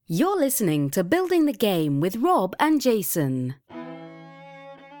You're listening to Building the Game with Rob and Jason.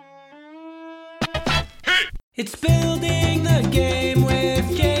 It's Building the Game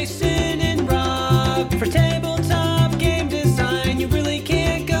with Jason and Rob. For tabletop game design, you really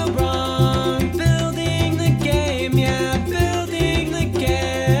can't go wrong. Building the game, yeah, building the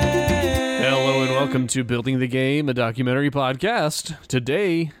game. Hello and welcome to Building the Game, a documentary podcast.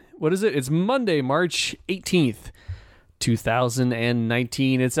 Today, what is it? It's Monday, March 18th.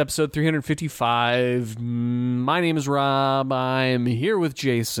 2019. It's episode 355. My name is Rob. I'm here with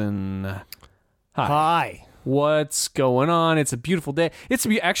Jason. Hi. What's going on? It's a beautiful day. It's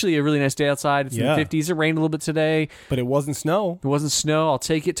actually a really nice day outside. It's in the 50s. It rained a little bit today. But it wasn't snow. It wasn't snow. I'll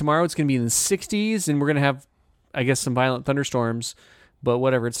take it. Tomorrow it's going to be in the 60s, and we're going to have, I guess, some violent thunderstorms. But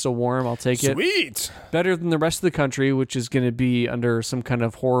whatever, it's still warm. I'll take it. Sweet. Better than the rest of the country, which is going to be under some kind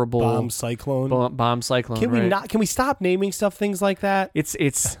of horrible bomb cyclone. Bomb cyclone. Can right? we not? Can we stop naming stuff things like that? It's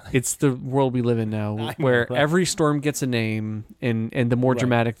the world we live in now, where right? every storm gets a name, and the more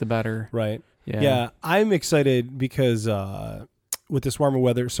dramatic, the better. Right. Yeah. I'm excited because with this warmer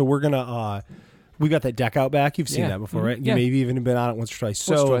weather, so we're gonna we got that deck out back. You've seen that before, right? You maybe even been on it once or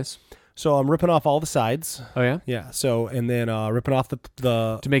twice. So I'm ripping off all the sides. Oh yeah, yeah. So and then ripping off the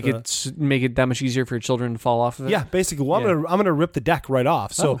to make it that much easier for your children to fall off of it. Yeah, basically. Well, I'm gonna rip the deck right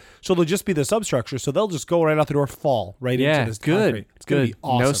off. So they'll just be the substructure. So they'll just go right out the door, fall right into this concrete. It's gonna be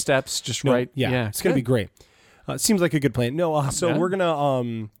awesome. No steps, just right. Yeah, it's gonna be great. It seems like a good plan. No, we're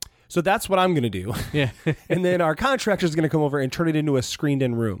gonna So that's what I'm going to do. Yeah. And then our contractor is going to come over and turn it into a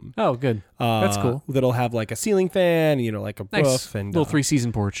screened-in room. Oh, good. That's cool. That'll have like a ceiling fan, like a roof. And little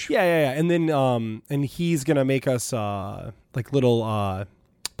three-season porch. Yeah. And then and he's going to make us like little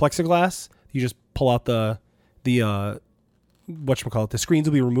plexiglass. You just pull out the whatchamacallit, the screens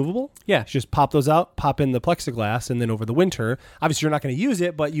will be removable. Yeah. You just pop those out, pop in the plexiglass, and then over the winter, obviously you're not going to use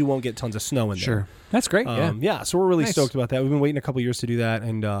it, but you won't get tons of snow in there. Sure. That's great. Yeah. So we're really stoked about that. We've been waiting a couple years to do that.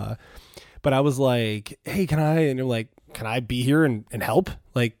 And, but I was like, hey, can I? And you're like, can I be here and help?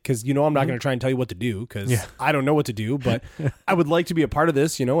 Like, because, I'm not going to try and tell you what to do because I don't know what to do, but I would like to be a part of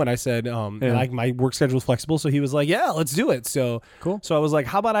this, And I said, my work schedule is flexible. So he was like, yeah, let's do it. So cool. So I was like,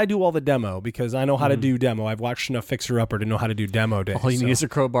 how about I do all the demo? Because I know how to do demo. I've watched enough Fixer Upper to know how to do demo day. All you need is a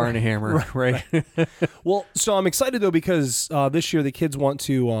crowbar and a hammer, right? Well, so I'm excited though, because this year the kids want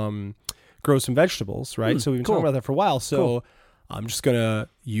to grow some vegetables, right? So we've been talking about that for a while. So I'm just going to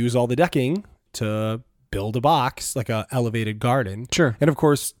use all the decking to build a box, like a elevated garden. Sure. And of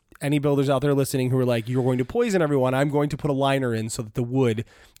course, any builders out there listening who are like, you're going to poison everyone, I'm going to put a liner in so that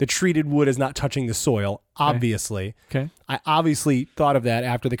the treated wood is not touching the soil, obviously. Okay. I obviously thought of that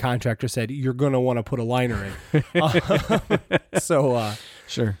after the contractor said, you're going to want to put a liner in.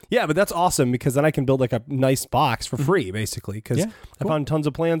 Sure. Yeah, but that's awesome because then I can build like a nice box for free, basically. Because I found tons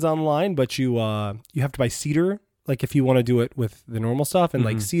of plans online, but you have to buy cedar, like if you want to do it with the normal stuff. And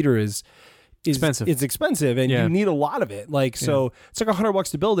like cedar is expensive. It's expensive, and you need a lot of it. So it's like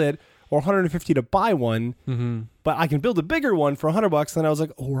 $100 to build it, or $150 to buy one. Mm-hmm. But I can build a bigger one for $100. Then I was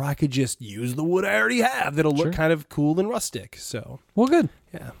like, or I could just use the wood I already have. That'll look kind of cool and rustic. So good.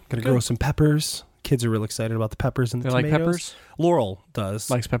 Yeah, gonna grow some peppers. Kids are real excited about the peppers and the tomatoes. Like peppers? Laurel does.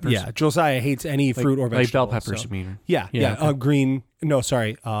 Likes peppers? Yeah. Josiah hates any fruit or vegetable. Like bell peppers, you mean? Yeah. Okay. Green. No,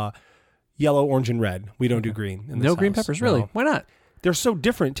 sorry. Yellow, orange, and red. We don't do green in this No green house. peppers, really? No. Why not? They're so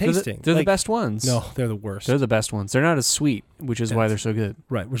different tasting. They're the best ones. No, they're the worst. They're the best ones. They're not as sweet, which is why they're so good.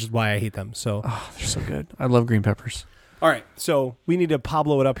 Right, which is why I hate them. So they're so good. I love green peppers. All right, so we need to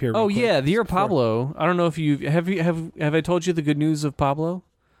Pablo it up here. Oh yeah, the year of Pablo. I don't know if have I told you the good news of Pablo?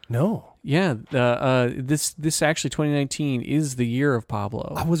 No. Yeah, this actually 2019 is the year of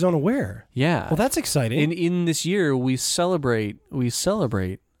Pablo. I was unaware. Yeah. Well, that's exciting. In this year we celebrate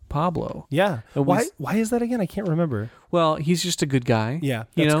Pablo. Yeah. Why is that again? I can't remember. Well, he's just a good guy. Yeah,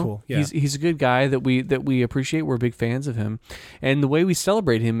 that's cool. Yeah. He's a good guy that we appreciate. We're big fans of him. And the way we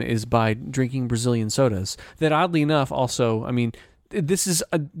celebrate him is by drinking Brazilian sodas. That oddly enough also, I mean, this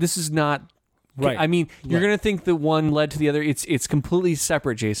is not right. I mean, you're going to think that one led to the other. It's completely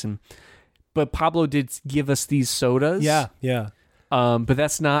separate, Jason. But Pablo did give us these sodas. Yeah, yeah. But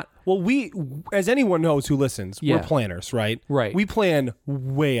that's not... Well, we, as anyone knows who listens, we're planners, right? Right. We plan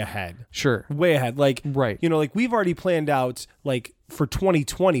way ahead. Sure. Way ahead. Like, right. Like we've already planned out, like for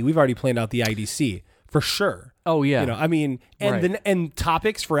 2020, we've already planned out the IDC for sure. Oh yeah. I mean, and and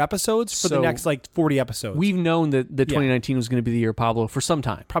topics for episodes for the next like 40 episodes. We've known that 2019 was going to be the year of Pablo for some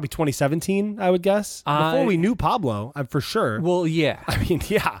time. Probably 2017, I would guess. Before we knew Pablo, for sure. Well, yeah. I mean,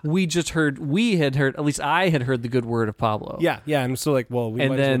 yeah. We had heard, at least I had heard the good word of Pablo. Yeah, yeah. And so like, well, we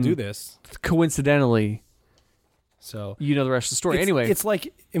might as well do this. Coincidentally, So you know the rest of the story. Anyway, it's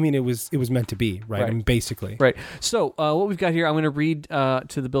like, I mean, it was meant to be, right? I mean, basically. Right. So what we've got here, I'm going to read to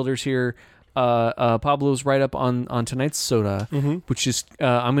the builders here Pablo's write-up on tonight's soda, which is,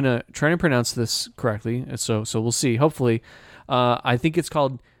 I'm going to try and pronounce this correctly, so we'll see. Hopefully. I think it's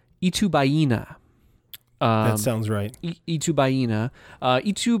called Itubaina. That sounds right. Itubaina.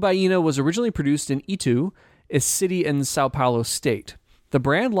 Itubaina was originally produced in Itu, a city in Sao Paulo state. The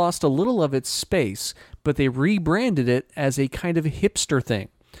brand lost a little of its space, but they rebranded it as a kind of hipster thing.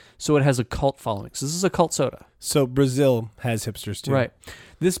 So it has a cult following. So this is a cult soda. So Brazil has hipsters too. Right.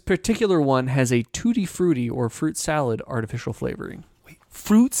 This particular one has a tutti frutti or fruit salad artificial flavoring. Wait,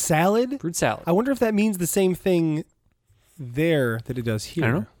 fruit salad? Fruit salad. I wonder if that means the same thing there that it does here. I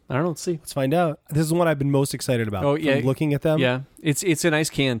don't know. Let's see. Let's find out. This is the one I've been most excited about. Oh, yeah. From looking at them. Yeah. It's a nice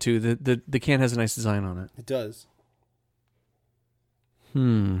can too. The can has a nice design on it. It does.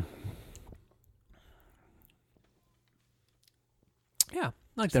 Yeah.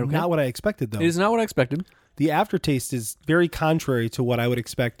 I like that. Okay. Not what I expected, though. It is not what I expected. The aftertaste is very contrary to what I would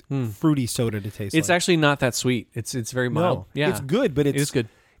expect fruity soda to taste like. It's actually not that sweet. It's very mild. No, Yeah. it's good, but it is good.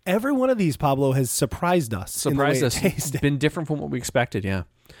 Every one of these, Pablo, has surprised us. Surprised us. It's been different from what we expected, yeah.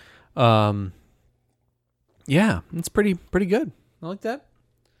 Yeah, it's pretty good. I like that.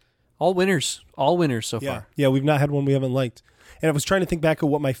 All winners so far. Yeah, we've not had one we haven't liked. And I was trying to think back of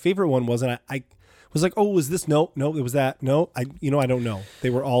what my favorite one was, and I was like, oh, was this? No, it was that. No, I don't know. They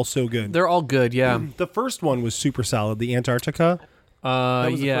were all so good. They're all good, yeah. The first one was super solid, the Antarctica.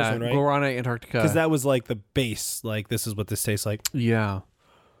 That was the first one, right? Guarana Antarctica. Because that was like the base, like this is what this tastes like. Yeah.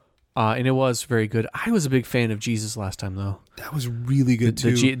 And it was very good. I was a big fan of Jesus last time, though. That was really good,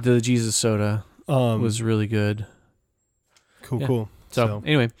 too. The Jesus soda was really good. Cool. So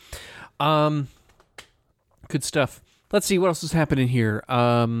anyway, good stuff. Let's see what else is happening here.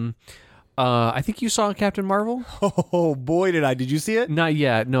 I think you saw Captain Marvel. Oh boy, did I! Did you see it? Not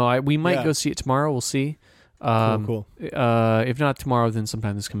yet. No, we might go see it tomorrow. We'll see. Cool. If not tomorrow, then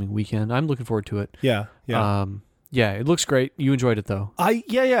sometime this coming weekend. I'm looking forward to it. Yeah. Yeah, it looks great. You enjoyed it though.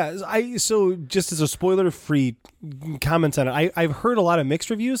 So just as a spoiler-free comments on it, I've heard a lot of mixed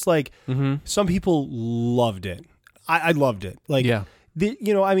reviews. Like some people loved it. I loved it. Like I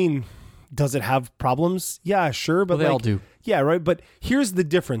mean, does it have problems? Yeah, sure, but they all do. Yeah, right. But here's the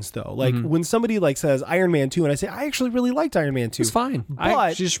difference, though. Like when somebody says Iron Man 2, and I say I actually really liked Iron Man 2. It's fine. But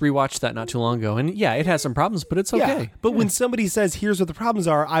I just rewatched that not too long ago, and yeah, it has some problems, but it's okay. Yeah, but when somebody says here's what the problems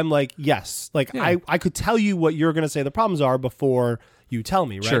are, I'm like, yes. Like I could tell you what you're going to say the problems are before you tell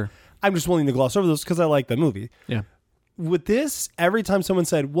me, right? Sure. I'm just willing to gloss over those because I like the movie. Yeah. With this, every time someone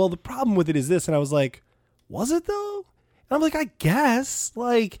said, well, the problem with it is this, and I was like, was it though? And I'm like, I guess.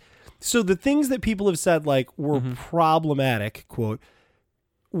 So the things that people have said were problematic, quote,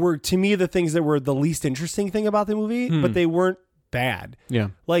 were to me the things that were the least interesting thing about the movie, but they weren't bad. Yeah.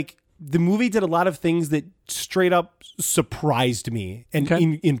 The movie did a lot of things that straight up surprised me and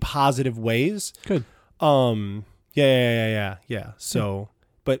in positive ways. Good. Yeah. So,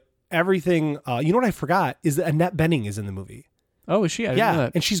 but everything, you know what I forgot is that Annette Bening is in the movie. Oh, is she? I didn't know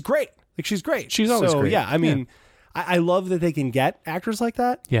that. And she's great. She's great. She's always great. Yeah, I mean, I love that they can get actors like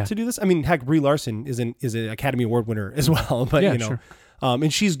that to do this. I mean, heck, Brie Larson is an Academy Award winner as well. But sure.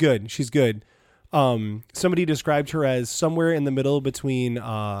 And she's good. She's good. Somebody described her as somewhere in the middle between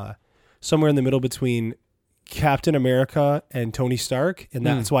Captain America and Tony Stark, and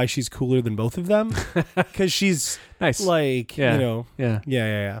that's why she's cooler than both of them because she's nice. Yeah.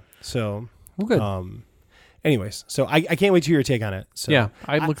 So well, good. Anyways, so I can't wait to hear your take on it. So yeah,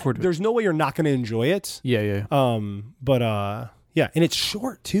 I look forward to it. There's no way you're not going to enjoy it. Yeah. But and it's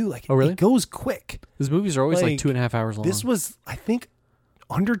short too. Oh, really? It goes quick. These movies are always 2.5 hours long. This was, I think,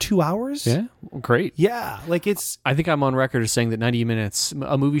 under 2 hours. Yeah, great. Yeah, it's. I think I'm on record as saying that 90 minutes.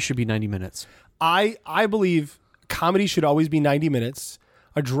 A movie should be 90 minutes. I believe comedy should always be 90 minutes.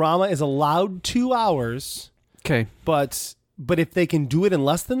 A drama is allowed 2 hours. Okay, but if they can do it in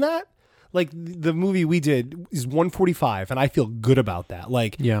less than that. The movie we did is 145, and I feel good about that.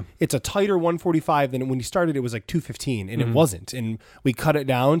 It's a tighter 145 than when you started. It was 215, and it wasn't. And we cut it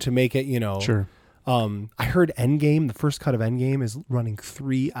down to make it, Sure. I heard Endgame, the first cut of Endgame, is running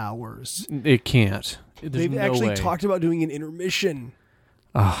 3 hours. It can't. They've actually talked about doing an intermission.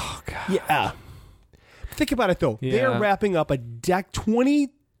 Oh God. Yeah. Think about it though. Yeah. They're wrapping up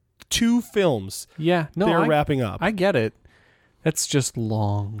 22 films. Yeah. No, they're wrapping up. I get it. That's just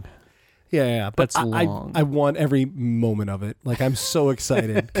long. Yeah, but that's long. I want every moment of it. I'm so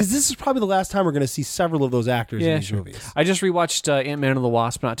excited because this is probably the last time we're going to see several of those actors in these movies. I just rewatched Ant-Man and the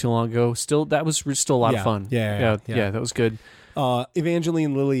Wasp not too long ago. That was still a lot of fun. Yeah, that was good.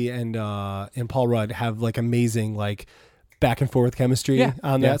 Evangeline Lilly and Paul Rudd have like amazing like back and forth chemistry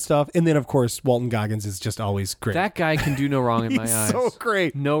on that stuff. And then of course Walton Goggins is just always great. That guy can do no wrong in my eyes. So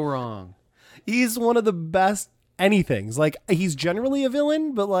great. No wrong. He's one of the best anythings. Like he's generally a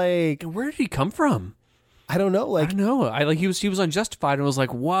villain, but like where did he come from? I don't know. Like I don't know. He was on Justified and was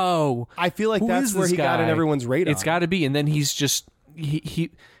like, whoa. I feel like that's where he got in everyone's radar. It's got to be. And then he's just he's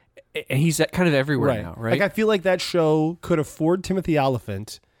kind of everywhere now, right? Like I feel like that show could afford Timothy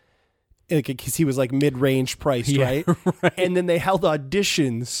Oliphant. Because he was like mid-range priced, right? Right? And then they held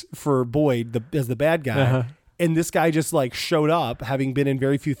auditions for Boyd as the bad guy, and this guy just like showed up, having been in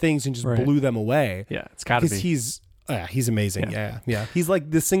very few things, and just blew them away. Yeah, it's got to be. Because he's amazing. Yeah. He's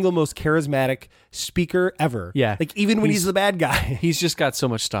like the single most charismatic speaker ever. Yeah, like even when he's the bad guy, he's just got so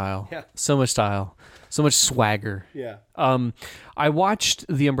much style. Yeah, so much style. So much swagger. Yeah. I watched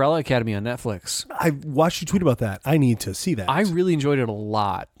The Umbrella Academy on Netflix. I watched you tweet about that. I need to see that. I really enjoyed it a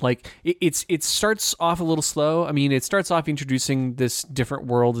lot. Like it starts off a little slow. I mean, it starts off introducing this different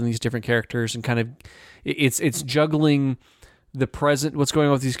world and these different characters, and kind of it's juggling the present, what's going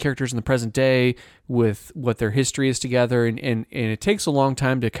on with these characters in the present day with what their history is together, and it takes a long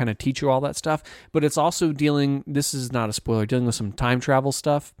time to kind of teach you all that stuff. But it's also this is not a spoiler, dealing with some time travel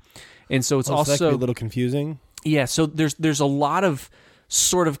stuff. And so it's also that could be a little confusing. Yeah, so there's a lot of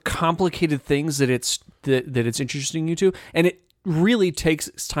sort of complicated things that it's introducing you to, and it really takes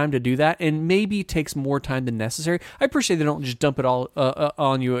time to do that, and maybe takes more time than necessary. I appreciate they don't just dump it all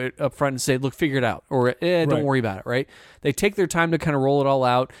on you up front and say, "Look, figure it out," or "Don't worry about it." Right? They take their time to kind of roll it all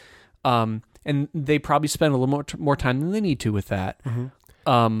out, and they probably spend a little more time than they need to with that.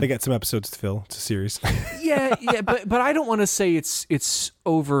 Mm-hmm. They got some episodes to fill. It's a series. yeah, but I don't want to say it's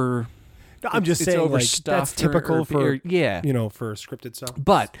over. I'm just saying, like, that's typical for for scripted stuff.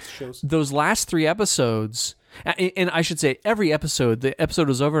 But shows. Those last 3 episodes, and I should say every episode, the episode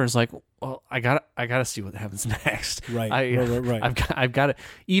was over and it's like, well, I gotta see what happens next. Right. I've got to,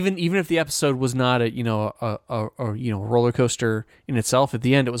 even if the episode was not a roller coaster in itself. At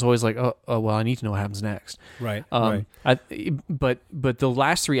the end, it was always like, oh well, I need to know what happens next. Right. But the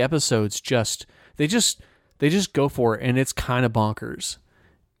last 3 episodes they just go for it, and it's kind of bonkers.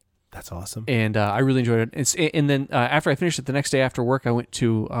 That's awesome. And I really enjoyed it. And then after I finished it, the next day after work, I went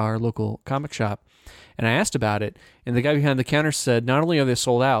to our local comic shop, and I asked about it. And the guy behind the counter said, not only are they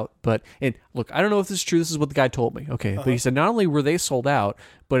sold out, and look, I don't know if this is true. This is what the guy told me. Okay. But he said, not only were they sold out,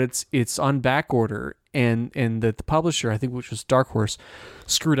 but it's on back order. And the publisher, I think, which was Dark Horse,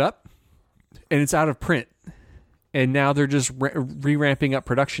 screwed up, and it's out of print. And now they're just re-ramping up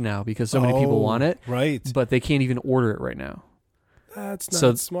production now because so many people want it. Right. But they can't even order it right now. That's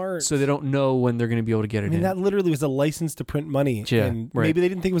not smart. So they don't know when they're going to be able to get it in. That literally was a license to print money. Yeah, and maybe they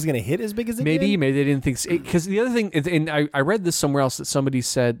didn't think it was going to hit as big as it did. Maybe they didn't think... Because the other thing, and I read this somewhere else, that somebody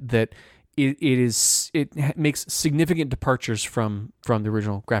said that it makes significant departures from the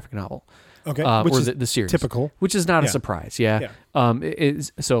original graphic novel. Okay. Which is the series. Typical. Which is not a surprise, yeah. But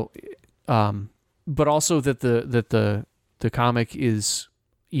also that the comic is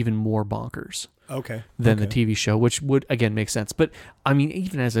even more bonkers. Than the TV show, which would again make sense. But I mean,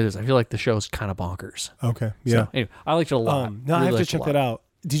 even as it is, I feel like the show's kind of bonkers. Okay, yeah. So, anyway, I liked it a lot. I have to check that out.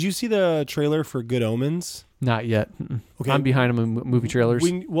 Did you see the trailer for Good Omens? Not yet. Okay, I'm behind on movie trailers.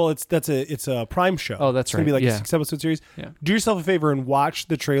 It's a Prime show. Oh, that's it's gonna be like a 6-episode series. Yeah. Do yourself a favor and watch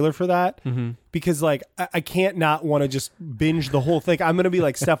the trailer for that, mm-hmm. because like I can't not want to just binge the whole thing. I'm gonna be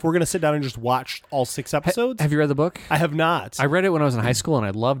like, Steph, we're gonna sit down and just watch all 6 episodes. Have you read the book? I have not. I read it when I was in high school and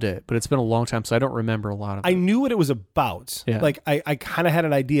I loved it, but it's been a long time, so I don't remember a lot of it. I knew what it was about. Yeah. Like I kind of had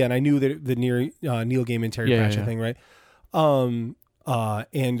an idea, and I knew that the Neil Gaiman Terry Pratchett thing, right?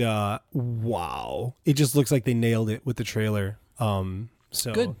 Wow, it just looks like they nailed it with the trailer.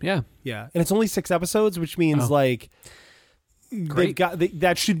 So good, yeah, and it's only 6 episodes, which means like Great.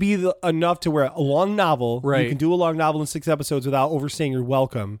 that should be enough to where a long novel, right? You can do a long novel in 6 episodes without overstaying your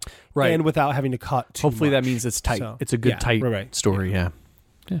welcome, right? And without having to cut too Hopefully much. That means it's tight. So, it's a good tight story. Yeah,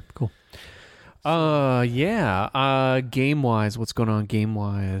 cool. Game wise, what's going on game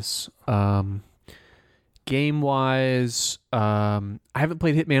wise? Game wise, I haven't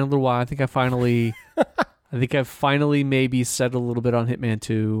played Hitman in a little while. I think I finally maybe settled a little bit on Hitman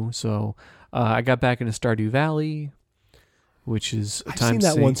 2. So I got back into Stardew Valley, which is I've seen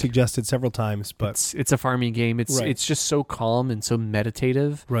that one suggested several times, but it's a farming game. It's just so calm and so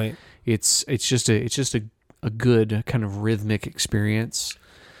meditative. Right. It's just a good kind of rhythmic experience.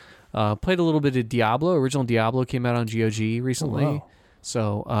 Played a little bit of Diablo. Original Diablo came out on GOG recently. Oh, wow.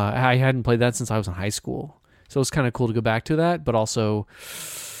 So I hadn't played that since I was in high school. So it's kind of cool to go back to that. But also,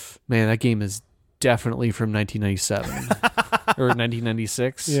 man, that game is definitely from 1997 or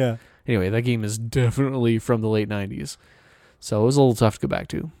 1996. Yeah. Anyway, that game is definitely from the late 90s. So it was a little tough to go back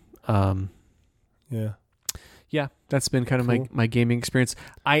to. Yeah. Yeah, that's been kind of Cool. my gaming experience.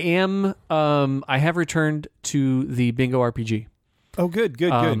 I have returned to the Bingo RPG. Oh, good.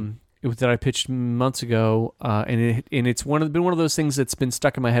 That I pitched months ago, and it's been one of those things that's been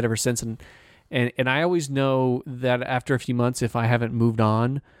stuck in my head ever since, and I always know that after a few months, if I haven't moved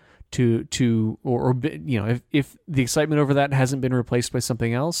on if the excitement over that hasn't been replaced by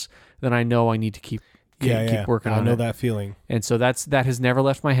something else, then I know I need to keep working on it. I know that feeling. And so that has never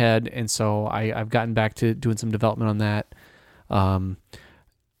left my head, and so I've gotten back to doing some development on that.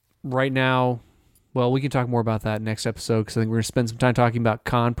 Right now, well, we can talk more about that next episode because I think we're going to spend some time talking about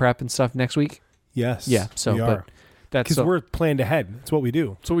con prep and stuff next week. Yes. Yeah. So, we are. but that's because we're planned ahead. That's what we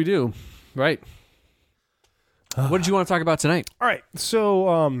do. That's what we do. Right. What did you want to talk about tonight? All right.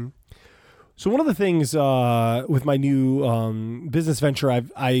 So one of the things with my new business venture,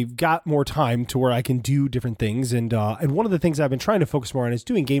 I've got more time to where I can do different things, and one of the things I've been trying to focus more on is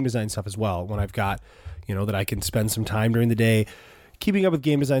doing game design stuff as well. When I've got, that I can spend some time during the day keeping up with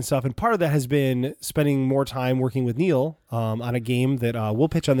game design stuff, and part of that has been spending more time working with Neil on a game that we'll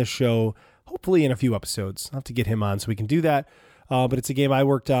pitch on this show hopefully in a few episodes. I'll have to get him on so we can do that. But it's a game I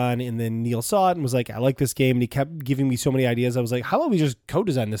worked on, and then Neil saw it and was like, I like this game. And he kept giving me so many ideas. I was like, how about we just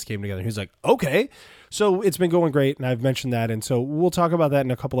co-design this game together? He's like, okay. So it's been going great, and I've mentioned that. And so we'll talk about that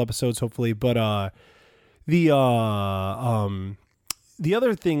in a couple episodes, hopefully. But the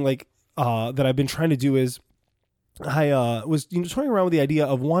other thing that I've been trying to do is I was toying around with the idea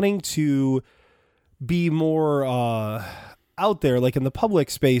of wanting to be more out there, like in the public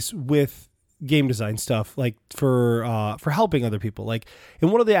space with game design stuff, like for helping other people. Like,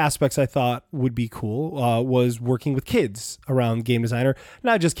 and one of the aspects I thought would be cool was working with kids around game design, or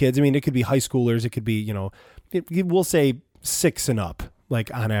not just kids. I mean, it could be high schoolers. It could be, we'll say 6 and up,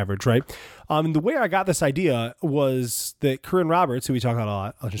 like on average, right? And the way I got this idea was that Corinne Roberts, who we talk about a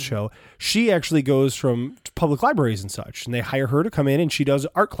lot on the show, she actually goes from public libraries and such, and they hire her to come in, and she does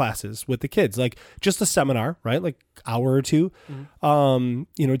art classes with the kids, like just a seminar, right? Like hour or two,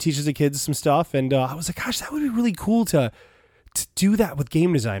 teaches the kids some stuff. And I was like, gosh, that would be really cool to do that with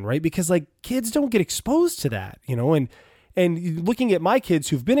game design, right? Because like kids don't get exposed to that, and looking at my kids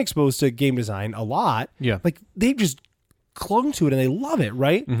who've been exposed to game design a lot, like they just clung to it and they love it,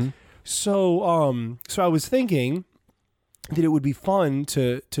 right? Mm-hmm. So I was thinking that it would be fun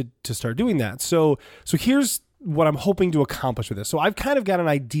to start doing that. So here's what I'm hoping to accomplish with this. So I've kind of got an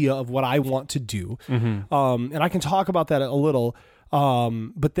idea of what I want to do, and I can talk about that a little.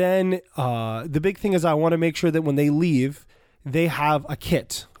 But then the big thing is I want to make sure that when they leave, they have a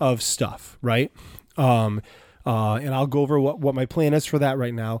kit of stuff, right? And I'll go over what my plan is for that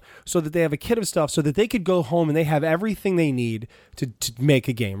right now, so that they have a kit of stuff so that they could go home and they have everything they need to make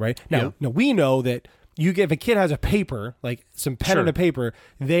a game, right? Now we know that if a kid has a paper, like some pen and a paper,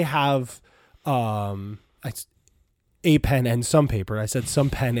 they have a pen and some paper. I said some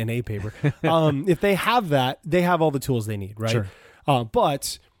pen and a paper. If they have that, they have all the tools they need, right? Sure.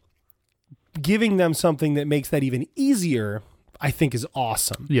 But giving them something that makes that even easier, I think, is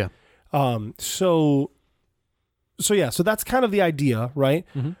awesome. Yeah. So that's kind of the idea, right?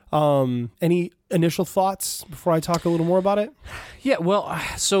 Mm-hmm. Any initial thoughts before I talk a little more about it? Yeah, well,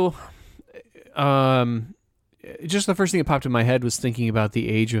 so just the first thing that popped in my head was thinking about the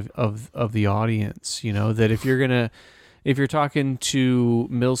age of the audience, that if you're talking to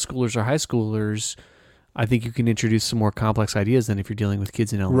middle schoolers or high schoolers, I think you can introduce some more complex ideas than if you're deling with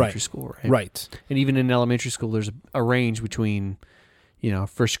kids in elementary school, right? Right. And even in elementary school, there's a range between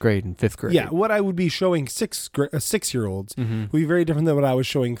first grade and fifth grade. Yeah, what I would be showing 6-year-olds would be very different than what I was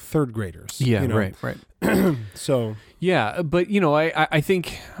showing third graders. Yeah, right. So yeah, but I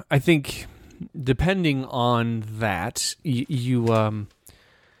think depending on that,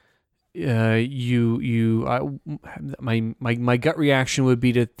 my gut reaction would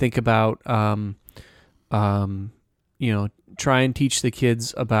be to think about try and teach the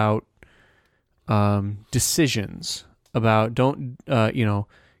kids about decisions. About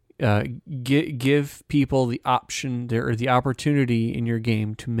give people the option there, or the opportunity in your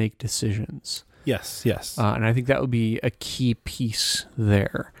game to make decisions. Yes. And I think that would be a key piece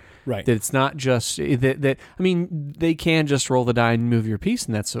there. Right. That it's not just that. I mean, they can just roll the die and move your piece,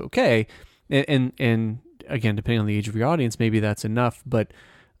 and that's okay. And again, depending on the age of your audience, maybe that's enough. But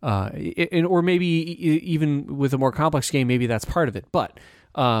or maybe even with a more complex game, maybe that's part of it. But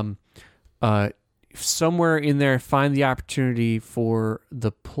somewhere in there, find the opportunity for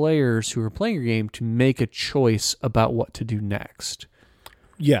the players who are playing your game to make a choice about what to do next.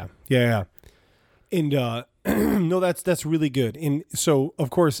 Yeah. And no, that's really good. And so, of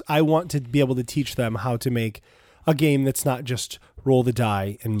course, I want to be able to teach them how to make a game that's not just roll the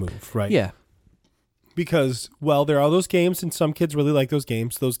die and move, right? Yeah. Because, well, there are those games, and some kids really like those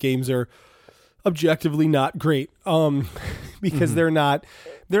games. Those games are objectively not great because they're not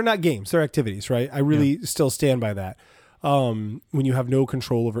games, they're activities, right? I really still stand by that. When you have no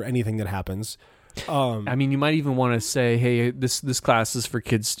control over anything that happens. I mean, you might even want to say, hey, this class is for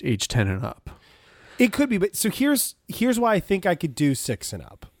kids age 10 and up. It could be, but so here's why I think I could do 6 and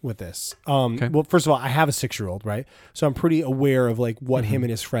up with this. Okay. Well, first of all, I have a 6-year-old, right? So I'm pretty aware of like what him and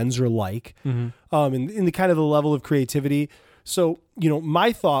his friends are like, and in the kind of the level of creativity. So,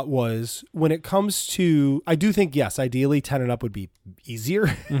 my thought was when it comes to, I do think, yes, ideally 10 and up would be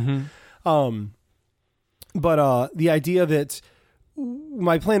easier. But the idea that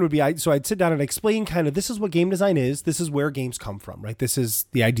my plan would be, so I'd sit down and explain kind of, this is what game design is. This is where games come from, right? This is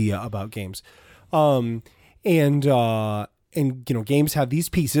the idea about games. And games have these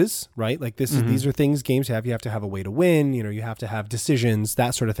pieces, right? Like these are things games have. You have to have a way to win, you have to have decisions,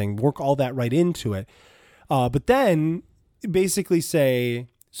 that sort of thing, work all that right into it. But then basically say,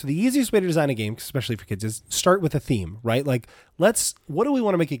 so the easiest way to design a game, especially for kids, is start with a theme, right? Like what do we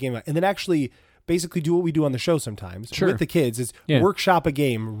want to make a game about? And then actually basically do what we do on the show sometimes with the kids is workshop a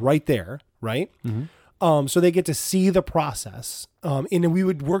game right there, right? So they get to see the process. And then we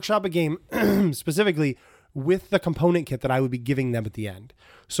would workshop a game specifically with the component kit that I would be giving them at the end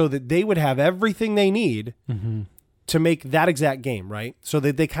so that they would have everything they need to make that exact game, right? So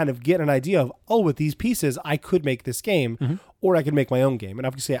that they kind of get an idea of, with these pieces, I could make this game or I could make my own game. And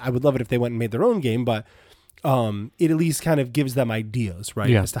obviously I would love it if they went and made their own game, but it at least kind of gives them ideas,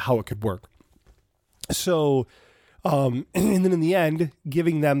 right? As to how it could work. So... and then in the end,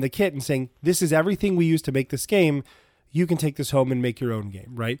 giving them the kit and saying, this is everything we use to make this game. You can take this home and make your own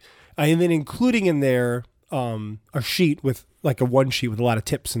game, right? And then including in there a sheet with like a one sheet with a lot of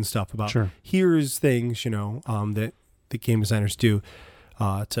tips and stuff about here's things, that the game designers do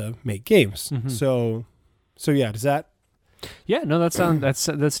to make games. So yeah, does that? Yeah, no, that's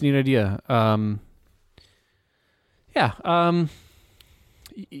a neat idea.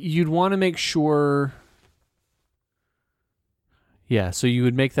 You'd want to make sure. Yeah, so you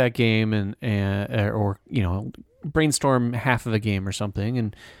would make that game or brainstorm half of a game or something,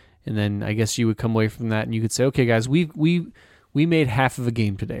 and then I guess you would come away from that and you could say, okay, guys, we made half of a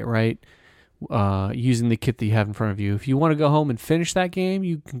game today, right? Using the kit that you have in front of you. If you want to go home and finish that game,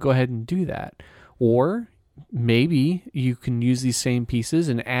 you can go ahead and do that, or maybe you can use these same pieces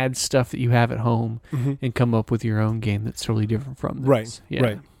and add stuff that you have at home and come up with your own game that's totally different from this. Right. Yeah.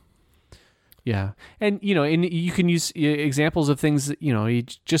 Right. Yeah, and you can use examples of things that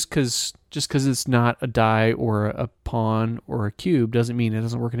just because it's not a die or a pawn or a cube doesn't mean it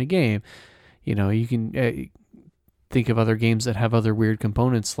doesn't work in a game. You can think of other games that have other weird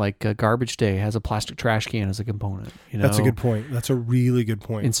components, like Garbage Day has a plastic trash can as a component. That's a good point. That's a really good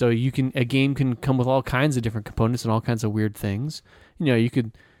point. And so a game can come with all kinds of different components and all kinds of weird things. You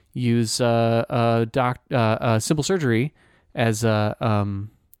could use Simple Surgery as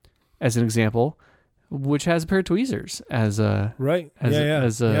an example, which has a pair of tweezers as a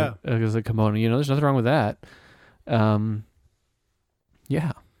as a component. There's nothing wrong with that.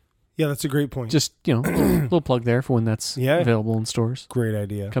 Yeah, that's a great point. Just little plug there for when that's available in stores. Great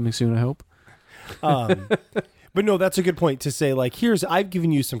idea. Coming soon, I hope. But no, that's a good point to say, like, I've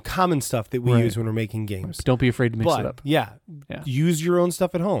given you some common stuff that we use when we're making games. Don't be afraid to mix it up. Yeah. Use your own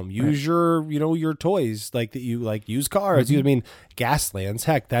stuff at home. Use your, your toys, like that you like, use cars. Gaslands.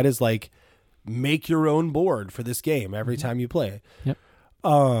 Heck, that is like, make your own board for this game every time you play it. Yep.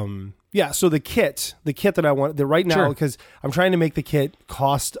 So the kit that I want right now, because I'm trying to make the kit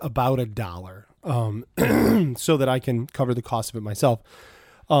cost about $1, so that I can cover the cost of it myself.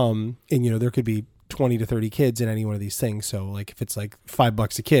 And there could be 20 to 30 kids in any one of these things. So like if it's like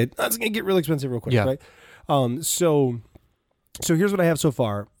 $5 a kid, that's going to get really expensive real quick, right? So here's what I have so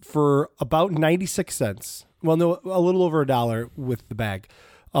far for about 96 cents. Well, no, a little over $1 with the bag.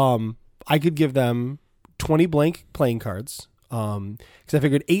 I could give them 20 blank playing cards. Cause I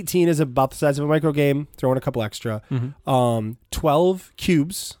figured 18 is about the size of a micro game, throw in a couple extra, 12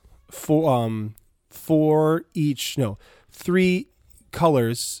 cubes for each, 3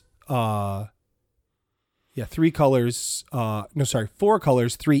 colors, 4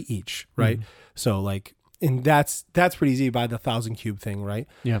 colors, 3 each, right? So like, and that's pretty easy by the 1,000 cube thing, right?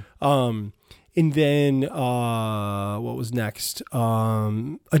 Yeah. And then what was next?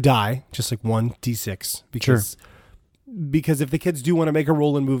 A die, just like 1 D6, because if the kids do want to make a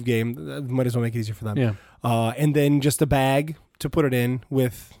roll and move game, might as well make it easier for them. Yeah. And then just a bag to put it in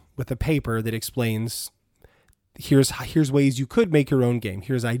with with a paper that explains here's ways you could make your own game.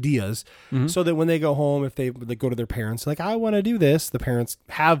 Here's ideas, so that when they go home, if they go to their parents, like, I want to do this, the parents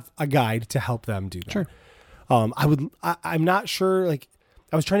have a guide to help them do that. Sure. I'm not sure. Like,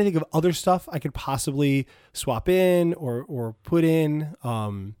 I was trying to think of other stuff I could possibly swap in or put in.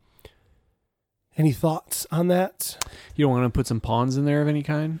 Any thoughts on that? You don't want to put some pawns in there of any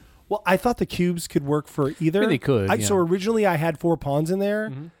kind? Well, I thought the cubes could work for either. Maybe they could. So originally I had 4 pawns in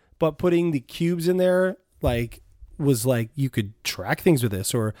there, but putting the cubes in there, was you could track things with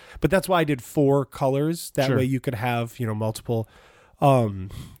this, but that's why I did 4 colors. That way you could have, multiple.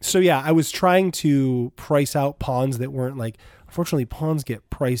 So yeah, I was trying to price out pawns that weren't unfortunately pawns get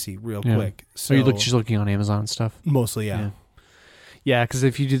pricey real quick. So you're just looking on Amazon and stuff? Mostly, yeah. Yeah, because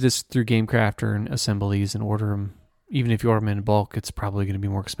if you do this through GameCrafter and assemble these and order them, even if you order them in bulk, it's probably going to be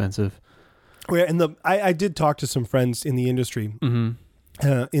more expensive. Oh, yeah, and I did talk to some friends in the industry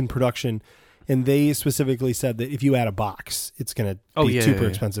in production, and they specifically said that if you add a box, it's going to be super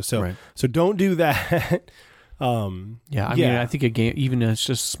expensive. So so don't do that. I mean, I think a game, even it's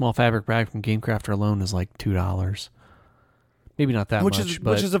just a small fabric bag from GameCrafter alone is like $2. Maybe not that much,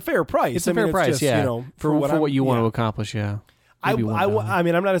 but which is a fair price. It's a fair price, just, for what you want to accomplish. Yeah, I mean,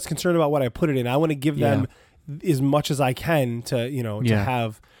 I'm not as concerned about what I put it in. I want to give them as much as I can to to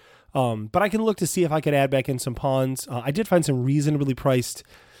have. But I can look to see if I could add back in some pawns. I did find some reasonably priced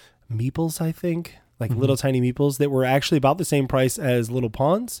meeples, I think, little tiny meeples that were actually about the same price as little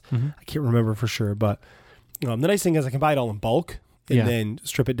pawns. I can't remember for sure, but the nice thing is I can buy it all in bulk and then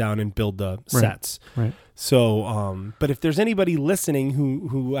strip it down and build the sets. Right. So, but if there's anybody listening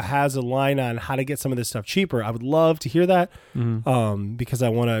who has a line on how to get some of this stuff cheaper, I would love to hear that. Because I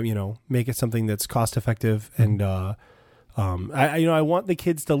want to, make it something that's cost effective and, I want the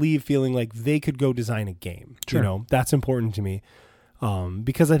kids to leave feeling like they could go design a game. Sure. That's important to me.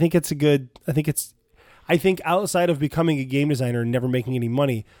 Because I think I think outside of becoming a game designer and never making any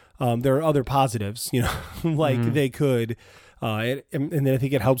money, there are other positives, they could, and then I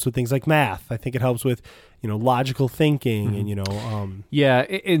think it helps with things like math. I think it helps with, logical thinking and,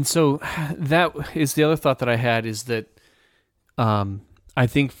 and so that is the other thought that I had is that, I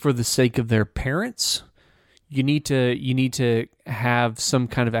think for the sake of their parents, you need to have some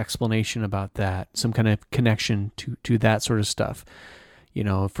kind of explanation about that, some kind of connection to that sort of stuff.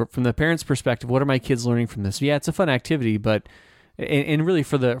 From the parents' perspective, what are my kids learning from this? Yeah, it's a fun activity, but and really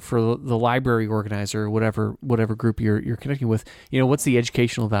for the library organizer, whatever group you're connecting with, what's the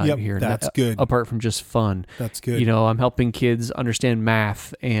educational value here? That's good. Apart from just fun, that's good. I'm helping kids understand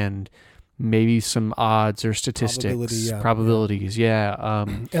math and maybe some odds or statistics, probabilities.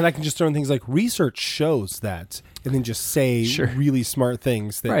 And I can just throw in things like research shows that, and then just say really smart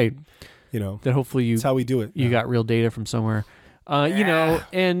things that, that hopefully that's how we do it. You got real data from somewhere. Positive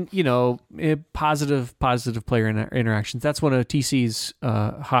player interactions. That's one of TC's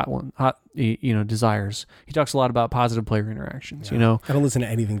hot desires. He talks a lot about positive player interactions. I don't listen to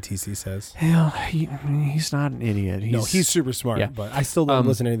anything TC says. Hell, he's not an idiot. He's super smart, but I still don't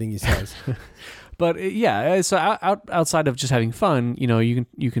listen to anything he says. But so outside of just having fun,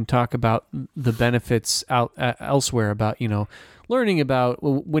 you can talk about the benefits elsewhere about learning about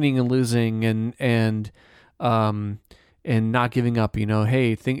winning and losing and not giving up.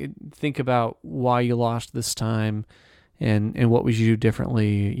 Hey, think about why you lost this time, and what would you do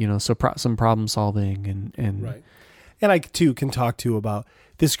differently. Some problem solving and right. And I too can talk to about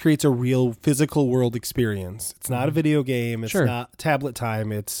this creates a real physical world experience. It's not a video game. It's not tablet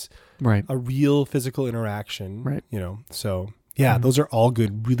time. It's a real physical interaction. Right. So those are all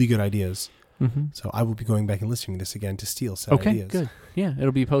really good ideas. So I will be going back and listening to this again to steal some ideas. Okay, good. Yeah,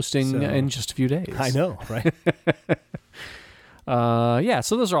 it'll be posting in just a few days. I know, right?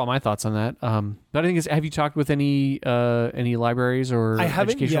 So those are all my thoughts on that. But I think have you talked with any libraries or I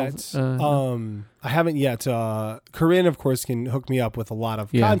haven't educational? Yet. I haven't yet. Corinne, of course, can hook me up with a lot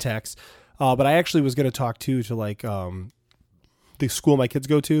of contacts. But I actually was going to talk to the school my kids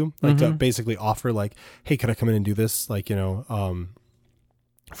go to, to basically offer hey, could I come in and do this?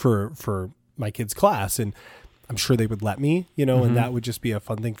 For my kids' class, and I'm sure they would let me, and that would just be a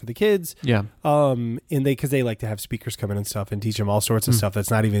fun thing for the kids. Yeah. And because they like to have speakers come in and stuff and teach them all sorts of stuff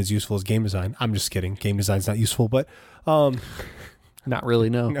that's not even as useful as game design. I'm just kidding. Game design's not useful, but not really.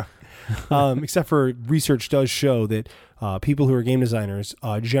 No. Except for research does show that people who are game designers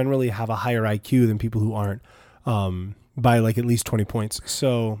generally have a higher IQ than people who aren't. By at least 20 points.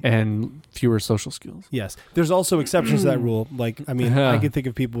 And fewer social skills. Yes. There's also exceptions to that rule. I can think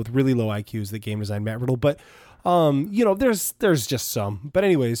of people with really low IQs that game design Matt Riddle, but there's just some. But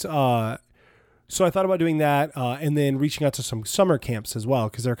anyways, So I thought about doing that, and then reaching out to some summer camps as well,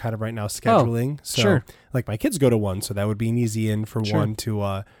 because they're kind of right now scheduling. So, sure. like my kids go to one, so that would be an easy in for Sure. one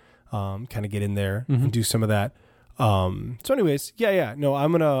to kind of get in there and do some of that. So anyways, no,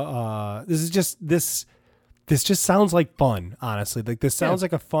 I'm gonna. This just sounds like fun, honestly. Like this sounds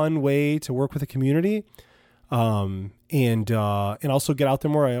like a fun way to work with a community, and also get out there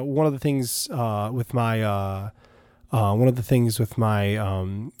more. One of the things with my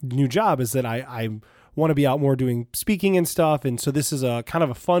new job is that I want to be out more doing speaking and stuff, and so this is a kind of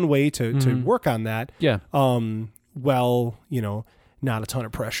a fun way to work on that. Yeah. Well, not a ton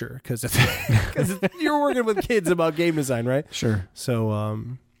of pressure because you're working with kids about game design, right? Sure. So,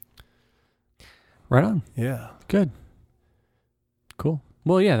 right on. yeah. Good. Cool.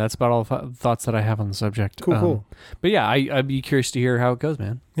 Well, yeah, that's about all the thoughts that I have on the subject. Cool. But yeah, I'd be curious to hear how it goes,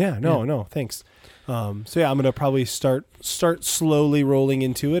 man. Yeah. No, thanks. So yeah, I'm gonna probably start slowly rolling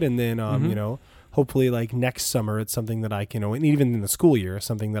into it, and then hopefully like next summer it's something that I can, and even in the school year,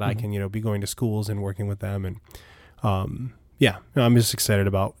 something that I can be going to schools and working with them, and I'm just excited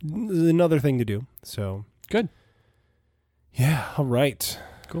about another thing to do. So good. Yeah. All right.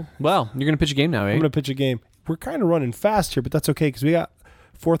 Cool. Well, you're gonna pitch a game now, eh? I'm gonna pitch a game. We're kind of running fast here, but that's okay because we got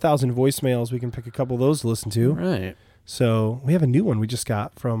 4,000 voicemails. We can pick a couple of those to listen to. Right. So we have a new one we just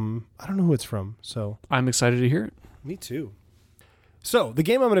got from, I don't know who it's from. So I'm excited to hear it. Me too. So the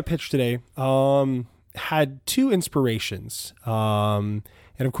game I'm going to pitch today had two inspirations. And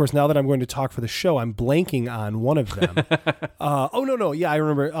of course, now that I'm going to talk for the show, I'm blanking on one of them. No. Yeah, I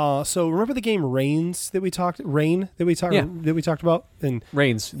remember. So remember the game Rain that we talked about? And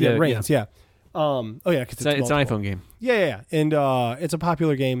Reigns. Reigns. Yeah. Cause it's an iPhone game. Yeah. And it's a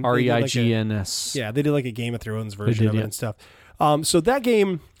popular game. Reigns. Yeah, they did like a Game of Thrones version of it and stuff. So that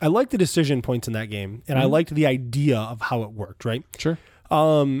game, I liked the decision points in that game, and I liked the idea of how it worked, right? Sure.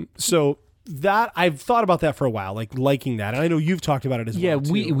 So that I've thought about that for a while, like liking that. And I know you've talked about it as well. Yeah,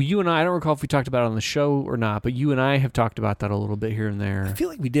 you and I don't recall if we talked about it on the show or not, but you and I have talked about that a little bit here and there. I feel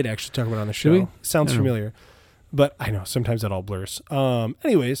like we did actually talk about it on the show. Did we? Sounds familiar. But I know sometimes that all blurs.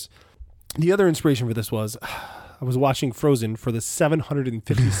 Anyways, the other inspiration for this was I was watching Frozen for the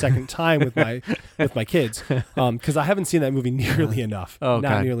 752nd time with my kids because I haven't seen that movie nearly enough. Okay.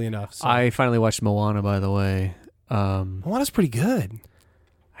 Not nearly enough. So. I finally watched Moana, by the way. Moana's pretty good.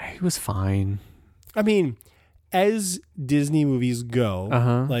 It was fine. I mean, as Disney movies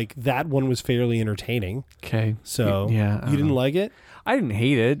go, like that one was fairly entertaining. Okay. So yeah, you didn't like it? I didn't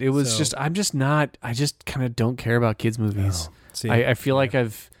hate it. It was just I just kind of don't care about kids movies. Oh, see, I feel like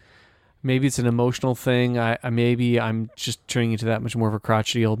maybe it's an emotional thing. Maybe I'm just turning into that much more of a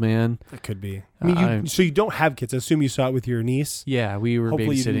crotchety old man. It could be. I mean, so you don't have kids. I assume you saw it with your niece. Yeah, we were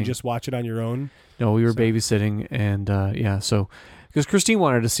Hopefully babysitting. You didn't just watch it on your own. No, we were babysitting, and so because Christine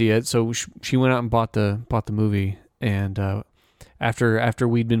wanted to see it, so she went out and bought the movie, and after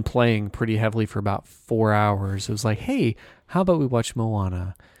we'd been playing pretty heavily for about 4 hours, it was like, hey, how about we watch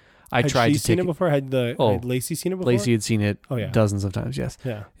Moana? Had she seen it before? Had Lacey seen it before? Lacey had seen it dozens of times, yes.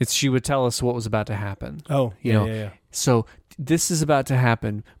 Yeah. She would tell us what was about to happen. Oh, yeah. So this is about to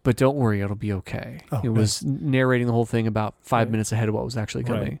happen, but don't worry, it'll be okay. Oh, it was narrating the whole thing about 5 minutes ahead of what was actually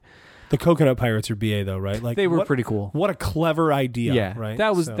coming. Right. The Coconut Pirates are BA though, right? Like they were pretty cool. What a clever idea, yeah, right?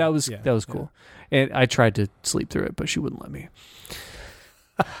 That was cool. And I tried to sleep through it, but she wouldn't let me.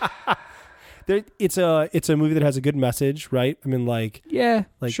 It's a movie that has a good message, right? I mean,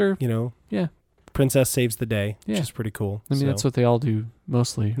 sure, princess saves the day, which is pretty cool. I mean, that's what they all do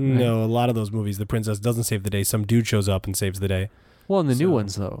mostly. Right? No, a lot of those movies, the princess doesn't save the day. Some dude shows up and saves the day. Well, in the new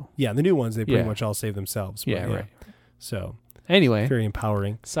ones, though. Yeah, the new ones, they pretty much all save themselves. Yeah, right. So anyway, very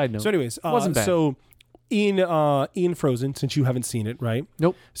empowering. Side note. So anyways, wasn't bad. So in Frozen, since you haven't seen it, right?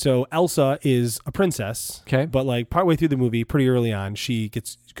 Nope. So Elsa is a princess. Okay. But like partway through the movie, pretty early on, she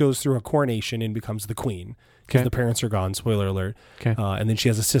goes through a coronation and becomes the queen because the parents are gone. Spoiler alert. Okay. And then she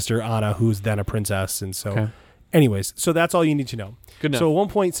has a sister, Anna, who's then a princess. And so, anyways, so that's all you need to know. Good enough. So at one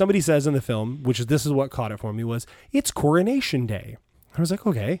point, somebody says in the film, this is what caught it for me, was it's Coronation Day. I was like,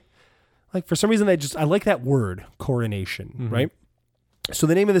 okay. Like for some reason, I like that word, coronation, right? So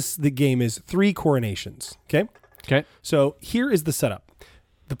the name of the game is 3 Coronations. Okay. So here is the setup.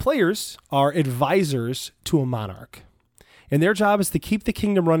 The players are advisors to a monarch, and their job is to keep the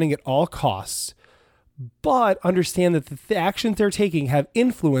kingdom running at all costs, but understand that the actions they're taking have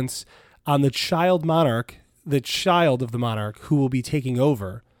influence on the child of the monarch who will be taking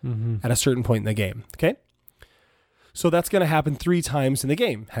over at a certain point in the game. Okay. So that's going to happen 3 times in the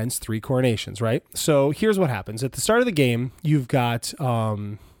game, hence 3 coronations, right? So here's what happens. At the start of the game, you've got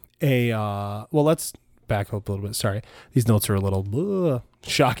let's back up a little bit. Sorry. These notes are a little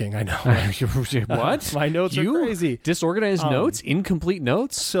Shocking, I know. What? My notes are crazy. Disorganized notes? Incomplete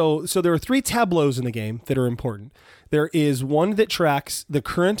notes? So there are 3 tableaus in the game that are important. There is one that tracks the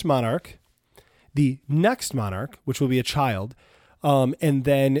current monarch, the next monarch, which will be a child, and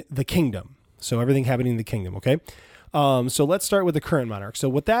then the kingdom. So everything happening in the kingdom, okay? So let's start with the current monarch. So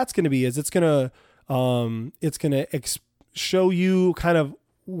what that's going to be is it's going to show you kind of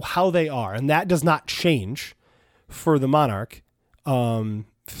how they are, and that does not change for the monarch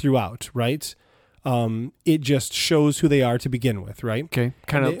throughout, right? It just shows who they are to begin with, right? Okay,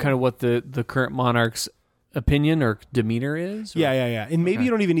 kind of what the current monarch's opinion or demeanor is. Or? Yeah. And maybe you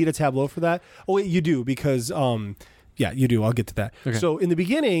don't even need a tableau for that. Oh, wait, you do because you do. I'll get to that. Okay. So in the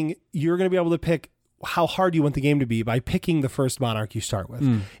beginning, you're going to be able to pick how hard you want the game to be by picking the first monarch you start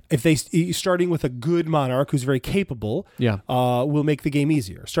with. If starting with a good monarch who's very capable, will make the game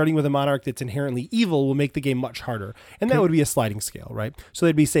easier. Starting with a monarch that's inherently evil will make the game much harder, and that would be a sliding scale, right? So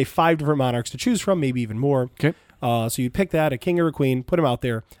there'd be, say, 5 different monarchs to choose from, maybe even more. Okay. So you'd pick that, a king or a queen, put them out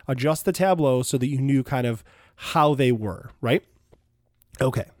there, adjust the tableau so that you knew kind of how they were, right?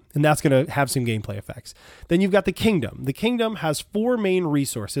 Okay. And that's going to have some gameplay effects. Then you've got the kingdom. The kingdom has 4 main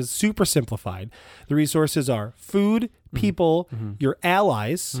resources, super simplified. The resources are food, people, your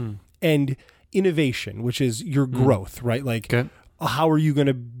allies, and innovation, which is your growth, right? Like, how are you going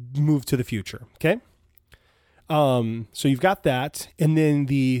to move to the future? Okay. So you've got that, and then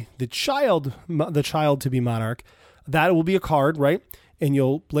the child to be monarch, that will be a card, right? And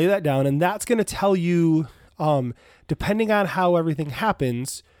you'll lay that down, and that's going to tell you, depending on how everything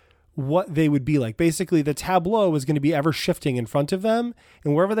happens, what they would be like. Basically, the tableau is going to be ever shifting in front of them,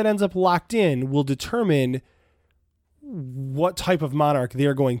 and wherever that ends up locked in will determine what type of monarch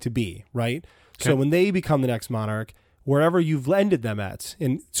they're going to be, right? Okay. So when they become the next monarch, wherever you've ended them at,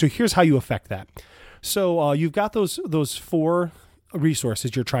 and so here's how you affect that. So you've got those 4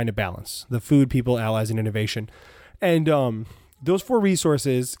 resources you're trying to balance: the food, people, allies, and innovation, and those 4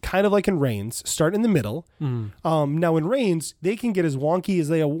 resources, kind of like in Reigns, start in the middle. Now in Reigns, they can get as wonky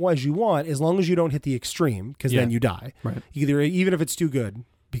as you want, as long as you don't hit the extreme, because then you die. Right. Even if it's too good,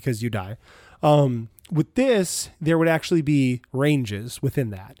 because you die. With this, there would actually be ranges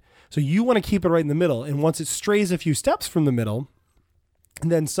within that. So you want to keep it right in the middle, and once it strays a few steps from the middle,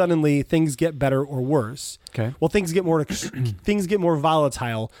 then suddenly things get better or worse. Okay. Well, things get more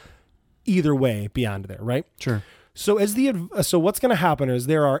volatile either way beyond there, right? Sure. So what's going to happen is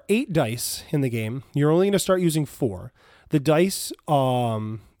there are 8 dice in the game. You're only going to start using 4. The dice,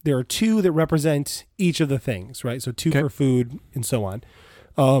 there are 2 that represent each of the things, right? So 2 for food and so on.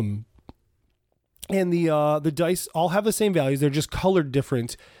 And the dice all have the same values. They're just colored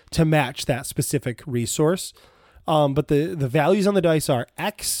different to match that specific resource. But the values on the dice are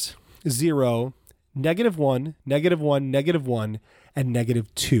X, 0, -1, -1, -1, and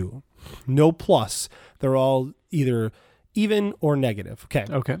 -2. No plus. They're all either even or negative.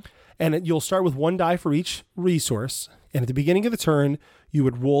 Okay. And you'll start with 1 die for each resource. And at the beginning of the turn, you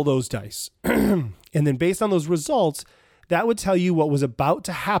would roll those dice. And then based on those results, that would tell you what was about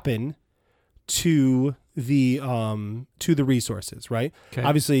to happen to the resources, right? Okay.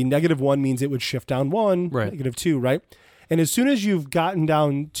 Obviously, -1 means it would shift down 1, right. -2, right? And as soon as you've gotten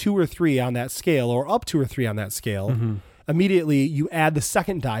down 2 or 3 on that scale, or up 2 or 3 on that scale, immediately you add the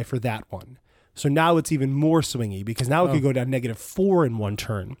second die for that one. So now it's even more swingy, because now it could go down -4 in one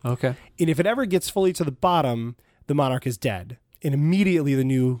turn. Okay. And if it ever gets fully to the bottom, the monarch is dead. And immediately the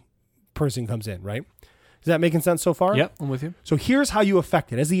new person comes in, right? Is that making sense so far? Yep, I'm with you. So here's how you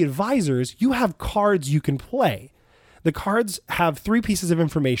affect it. As the advisors, you have cards you can play. The cards have 3 pieces of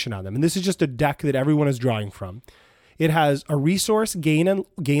information on them. And this is just a deck that everyone is drawing from. It has a resource gain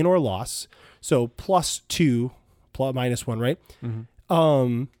or loss. So +2, -1, right?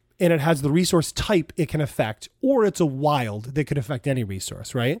 And it has the resource type it can affect, or it's a wild that could affect any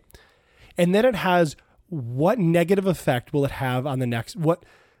resource, right? And then it has what negative effect will it have on the next, what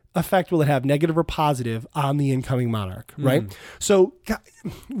effect will it have, negative or positive, on the incoming monarch, right? So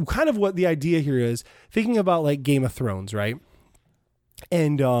kind of what the idea here is, thinking about like Game of Thrones, right?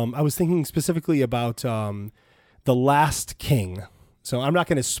 And I was thinking specifically about the Last King. So I'm not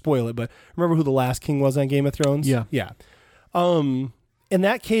going to spoil it, but remember who the last king was on Game of Thrones? Yeah. And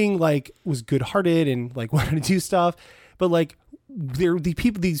that king like was good-hearted and like wanted to do stuff, but like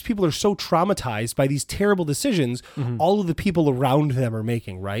these people are so traumatized by these terrible decisions all of the people around them are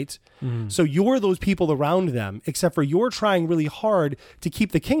making, right? So you're those people around them, except for you're trying really hard to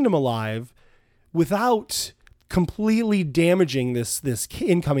keep the kingdom alive without completely damaging this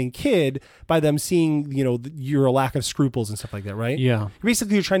incoming kid by them seeing, your lack of scruples and stuff like that, right? Yeah.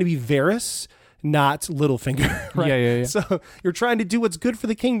 Basically, you're trying to be Varys, not Littlefinger. Right? Yeah. So you're trying to do what's good for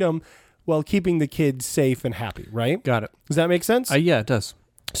the kingdom while keeping the kids safe and happy, right? Got it. Does that make sense? Yeah, it does.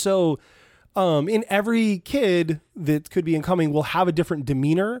 So in every kid that could be incoming will have a different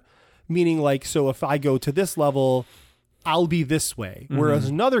demeanor, meaning like, so if I go to this level, I'll be this way. Whereas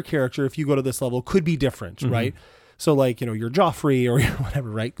another character, if you go to this level, could be different, right? So like, you're Joffrey or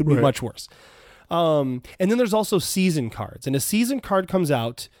whatever, right? Could be much worse. And then there's also season cards. And a season card comes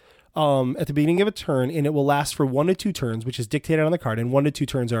out at the beginning of a turn, and it will last for 1 to 2 turns, which is dictated on the card. And 1 to 2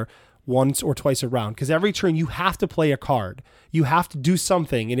 turns are once or twice a round, because every turn you have to play a card. You have to do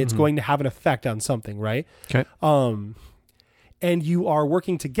something, and it's going to have an effect on something, right? Okay. And you are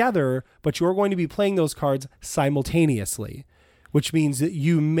working together, but you're going to be playing those cards simultaneously, which means that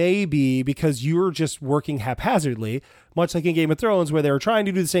you may be, because you're just working haphazardly, much like in Game of Thrones, where they're trying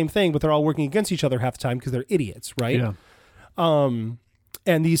to do the same thing, but they're all working against each other half the time because they're idiots, right? Yeah.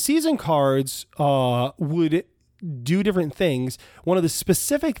 And these season cards would do different things. One of the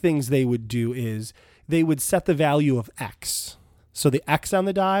specific things they would do is they would set the value of X. So the X on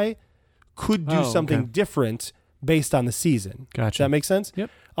the die could do something different based on the season. Gotcha. Does that make sense? Yep.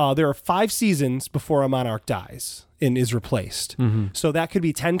 There are 5 seasons before a monarch dies and is replaced. So that could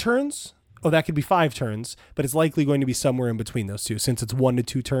be 10 turns, or that could be 5 turns, but it's likely going to be somewhere in between those two, since it's 1 to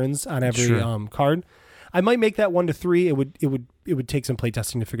 2 turns on every card. I might make that 1 to 3. It would take some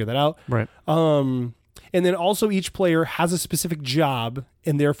playtesting to figure that out. Right. And then also each player has a specific job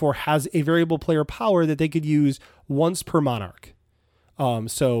and therefore has a variable player power that they could use once per monarch.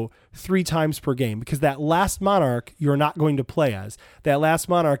 So 3 times per game, because that last monarch you're not going to play as. That last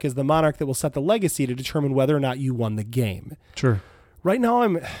monarch is the monarch that will set the legacy to determine whether or not you won the game. Sure. Right now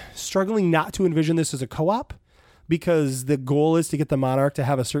I'm struggling not to envision this as a co-op, because the goal is to get the monarch to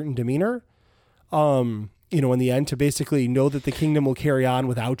have a certain demeanor. In the end, to basically know that the kingdom will carry on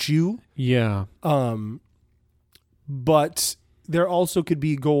without you. Yeah. But there also could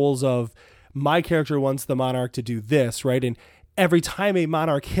be goals of, my character wants the monarch to do this, right? And every time a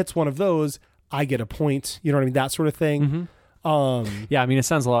monarch hits one of those, I get a point. You know what I mean? That sort of thing. Yeah, I mean, it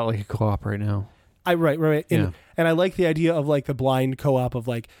sounds a lot like a co-op right now. Right. And I like the idea of like the blind co-op of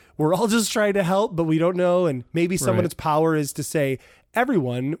like, we're all just trying to help, but we don't know. And maybe someone's power is to say,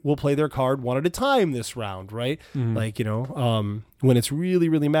 everyone will play their card one at a time this round, right? Like, when it's really,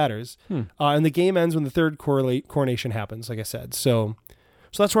 really matters. And the game ends when the third coronation happens, like I said. So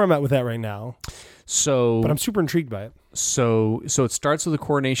that's where I'm at with that right now. But I'm super intrigued by it. So it starts with the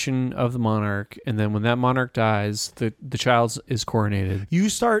coronation of the monarch, and then when that monarch dies, the child is coronated. You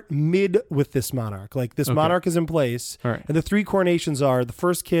start mid with this monarch. Like, this monarch is in place, right. And the 3 coronations are the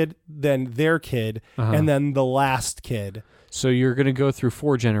first kid, then their kid, and then the last kid. So you're going to go through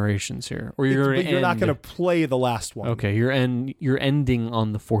 4 generations here, or you're not going to play the last one. Okay, you're ending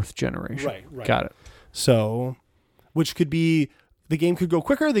on the 4th generation. Right. Got it. So, which could be, the game could go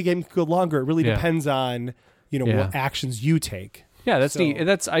quicker, the game could go longer. It really depends on what actions you take. Yeah, that's neat.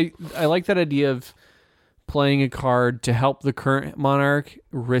 I like that idea of playing a card to help the current monarch,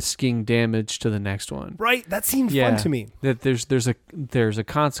 risking damage to the next one. Right, that seemed fun to me. That there's a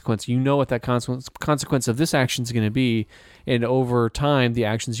consequence. You know what that consequence of this action is going to be, and over time, the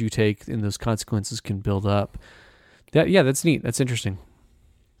actions you take and those consequences can build up. That's neat. That's interesting.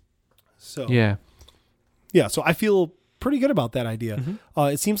 So yeah. So I feel pretty good about that idea.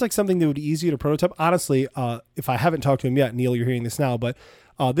 It seems like something that would be easier to prototype. Honestly, if I haven't talked to him yet, Neil, you're hearing this now, but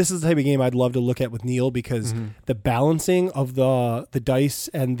this is the type of game I'd love to look at with Neil, because the balancing of the dice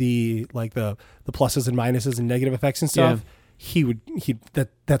and the pluses and minuses and negative effects and stuff,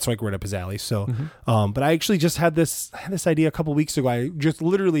 that's like right up his alley. So, but I actually just had this idea a couple weeks ago. I just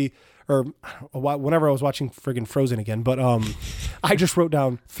literally, or whenever I was watching friggin' Frozen again, but I just wrote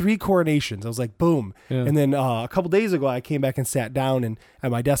down 3 coronations. I was like, boom. Yeah. And then a couple days ago, I came back and sat down and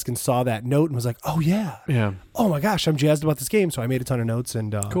at my desk and saw that note and was like, oh yeah. Oh my gosh, I'm jazzed about this game. So I made a ton of notes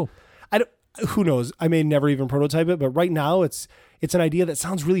and cool. Who knows? I may never even prototype it, but right now it's an idea that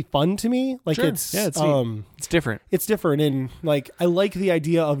sounds really fun to me. Like it's different. It's different, and like I like the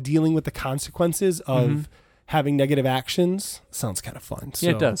idea of dealing with the consequences of having negative actions. Sounds kind of fun. So,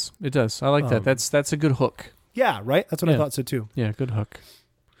 yeah, it does. I like that. That's a good hook. Yeah, right. That's what I thought so too. Yeah, good hook.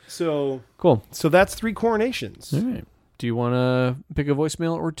 So cool. So that's 3 coronations. All right. Do you want to pick a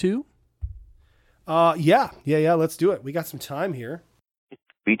voicemail or 2? Yeah. Let's do it. We got some time here.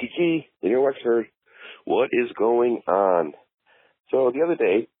 BTG, New Wexford, what is going on? So the other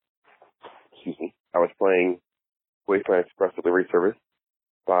day, I was playing Wasteland Express Delivery Service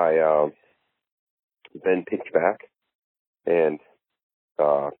by Ben Pinchback and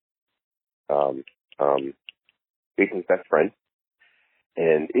Jason's best friend,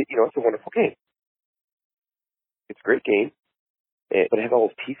 and it's a wonderful game. it's a great game, but it has all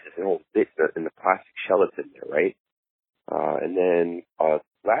those pieces and all those bits in the plastic shell that's in there, right? And then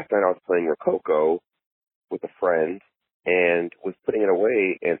last night I was playing Rococo with a friend and was putting it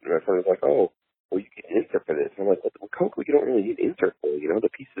away, and my friend was like, "Oh, well, you get an insert for this." And I'm like, "Well, Rococo, you don't really need an insert for, the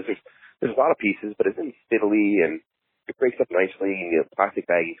pieces. There's a lot of pieces, but it's in fiddly and it breaks up nicely. And, plastic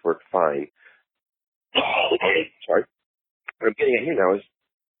baggies work fine." Sorry. What I'm getting at here now is,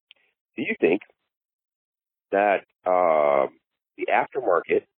 do you think that the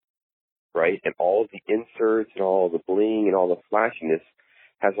aftermarket, right, and all of the inserts and all of the bling and all the flashiness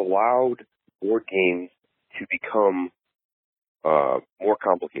has allowed board games to become more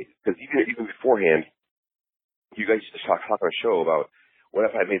complicated? Because even beforehand, you guys used to talk on a show about, what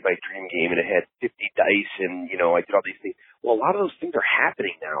if I made my dream game and it had 50 dice and, I did all these things. Well, a lot of those things are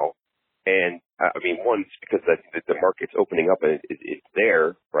happening now. And, one, it's because the market's opening up and it's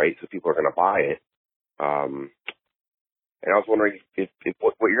there, right? So people are going to buy it. And I was wondering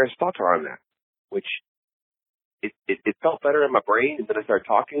what your guys' thoughts are on that, which it felt better in my brain, and then I started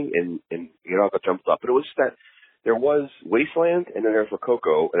talking and I got jumped up. But it was just that there was Wasteland and then there's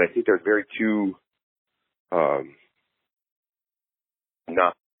Rococo, and I think they're very two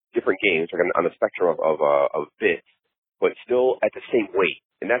not different games, like on the spectrum of bits, but still at the same weight.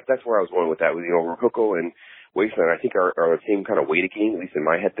 And that's where I was going with that. With Rococo and Wasteland, I think are the same kind of weight of game. At least in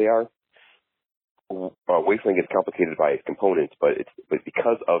my head, they are. Wasteland gets complicated by its components, but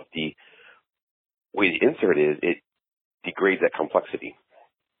because of the way the insert is, it degrades that complexity.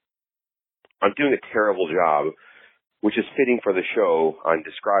 I'm doing a terrible job, which is fitting for the show, on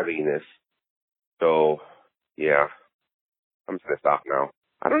describing this. So, yeah, I'm just gonna stop now.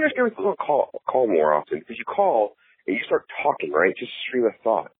 I don't understand why people don't call more often, because you call and you start talking, right? Just stream of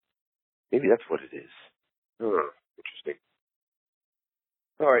thought. Maybe that's what it is. Interesting.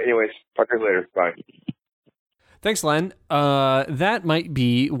 All right, anyways, talk to you later. Bye. Thanks, Len. That might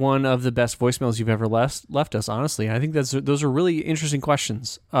be one of the best voicemails you've ever left us, honestly. I think those are really interesting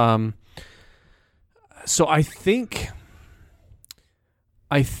questions. So I think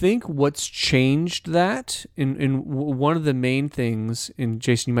what's changed that, in one of the main things, and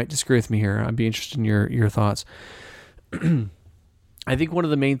Jason, you might disagree with me here. I'd be interested in your thoughts. I think one of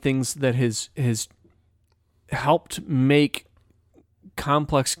the main things that has helped make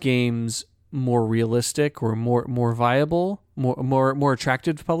complex games more realistic or more viable, more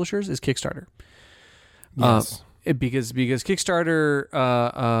attractive to publishers is Kickstarter. Yes. Because Kickstarter,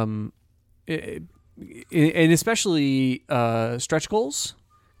 and especially stretch goals,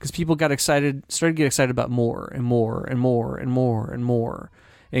 because people started to get excited about more and more and more and more and more.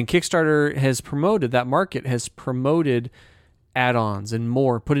 And Kickstarter has promoted, that market has promoted add-ons and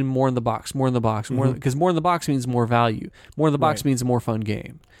more, putting more in the box, because more in the box means more value. More in the box means a more fun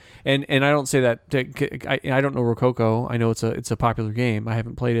game. And I don't say that I don't know Rococo. I know it's a popular game. I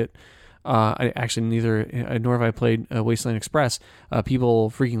haven't played it. I actually nor have I played Wasteland Express.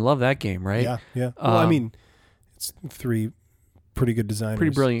 People freaking love that game, right? Yeah. Well, it's three pretty good designers,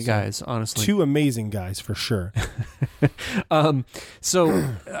 pretty brilliant guys, honestly. Two amazing guys for sure. I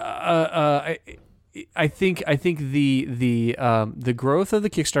think the growth of the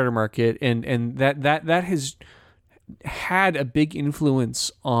Kickstarter market and that has had a big influence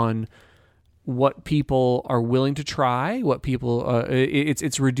on what people are willing to try, what people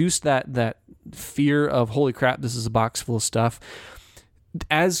it's reduced that fear of, holy crap, this is a box full of stuff.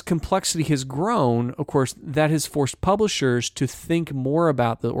 As complexity has grown, of course, that has forced publishers to think more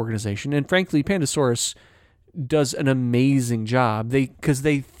about the organization. And frankly, Pandasaurus does an amazing job. Because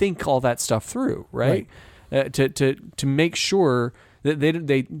they think all that stuff through, right? To make sure that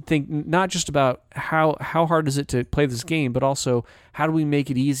they think not just about how hard is it to play this game, but also how do we make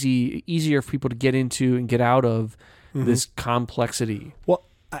it easier for people to get into and get out of this complexity. Well,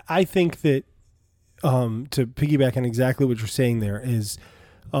 I think that to piggyback on exactly what you're saying there is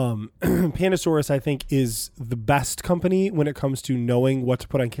Pandasaurus, I think, is the best company when it comes to knowing what to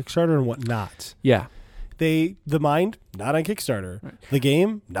put on Kickstarter and what not. Yeah. The Mind, not on Kickstarter. Right. The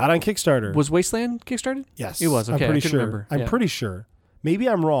game, not on Kickstarter. Was Wasteland Kickstarted? Yes. It was. Okay, I'm pretty sure. Remember. I'm pretty sure. Maybe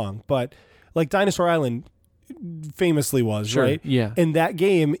I'm wrong, but like Dinosaur Island famously was, right? Yeah. And that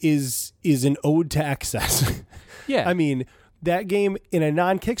game is an ode to excess. Yeah. I mean, that game in a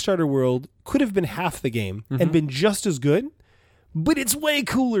non-Kickstarter world could have been half the game and been just as good, but it's way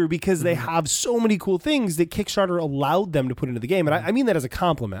cooler because they have so many cool things that Kickstarter allowed them to put into the game. And I mean that as a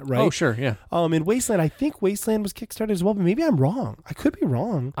compliment, right? Oh, sure, yeah. In Wasteland, I think Wasteland was Kickstarted as well, but maybe I'm wrong. I could be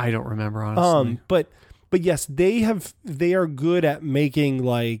wrong. I don't remember, honestly. But yes, they are good at making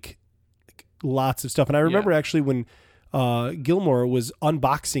like lots of stuff. And I remember actually when Gilmore was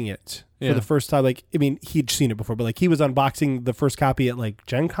unboxing it for the first time. Like, I mean, he'd seen it before, but like he was unboxing the first copy at like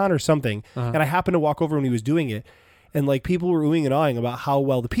Gen Con or something. And I happened to walk over when he was doing it. And like people were oohing and ahhing about how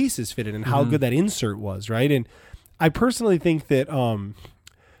well the pieces fitted and how good that insert was, right? And I personally think that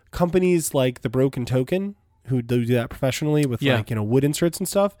companies like the Broken Token, who do that professionally with like, you know, wood inserts and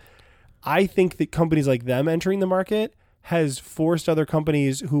stuff, I think that companies like them entering the market has forced other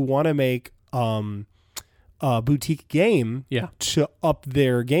companies who want to make a boutique game to up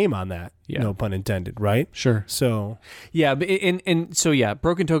their game on that. No pun intended, right? Sure. So yeah, and so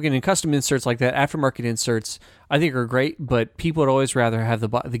Broken Token and custom inserts like that, aftermarket inserts, I think are great, but people would always rather have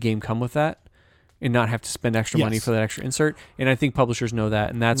the game come with that and not have to spend extra money for that extra insert. And I think publishers know that,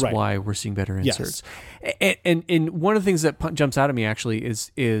 and that's why we're seeing better inserts. And one of the things that jumps out at me actually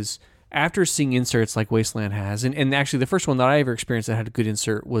is after seeing inserts like Wasteland has, and actually the first one that I ever experienced that had a good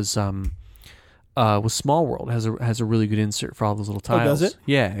insert was Small World has a really good insert for all those little tiles. Oh, does it?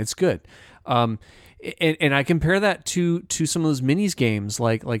 Yeah, it's good. And I compare that to some of those minis games,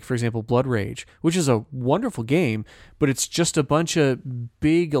 like for example Blood Rage, which is a wonderful game, but it's just a bunch of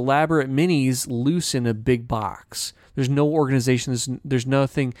big elaborate minis loose in a big box. There's no organization. There's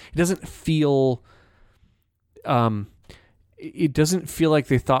nothing. It doesn't feel. It doesn't feel like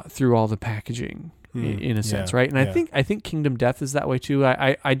they thought through all the packaging. In a sense, right? And I think Kingdom Death is that way too.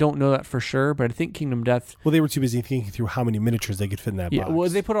 I don't know that for sure, but I think Kingdom Death. Well, they were too busy thinking through how many miniatures they could fit in that box. Well,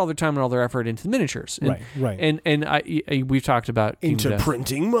 they put all their time and all their effort into the miniatures. And, right. And we've talked about into Kingdom Death.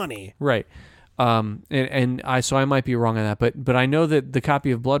 Printing money, right? So I might be wrong on that, but I know that the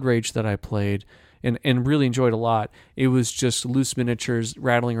copy of Blood Rage that I played and really enjoyed a lot, it was just loose miniatures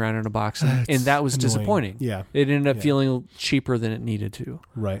rattling around in a box, and that was annoying. Disappointing. Yeah, it ended up feeling cheaper than it needed to.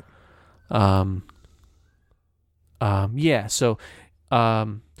 Right. So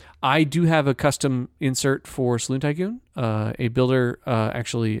I do have a custom insert for Saloon Tycoon. A builder,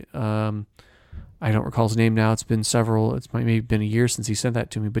 actually, I don't recall his name now. It's been maybe been a year since he sent that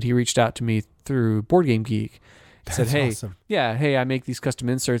to me, but he reached out to me through Board Game Geek. Said, hey, awesome. I make these custom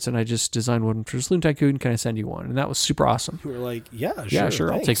inserts and I just designed one for Saloon Tycoon. Can I send you one? And that was super awesome. You were like, sure, thanks.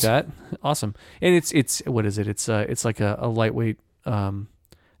 I'll take that. Awesome. And it's what is it? It's like a lightweight, I think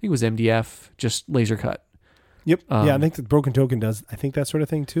it was MDF, just laser cut. Yep. I think the Broken Token does. I think that sort of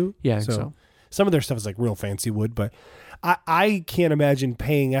thing too. Yeah, I think so. Some of their stuff is like real fancy wood, but I can't imagine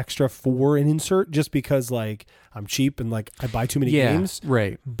paying extra for an insert just because like I'm cheap and like I buy too many games.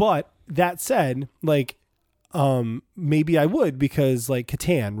 Right. But that said, like maybe I would because like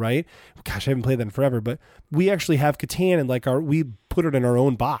Catan, right? Gosh, I haven't played that in forever, but we actually have Catan and like we put it in our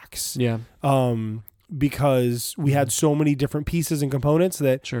own box. Yeah. Because we had so many different pieces and components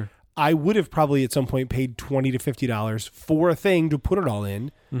that I would have probably at some point paid $20 to $50 for a thing to put it all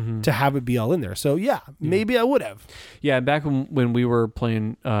in to have it be all in there. So maybe I would have. Yeah, back when we were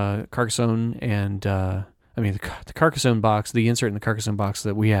playing Carcassonne and the Carcassonne box, the insert in the Carcassonne box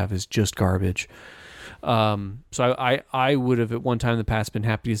that we have is just garbage. So I would have at one time in the past been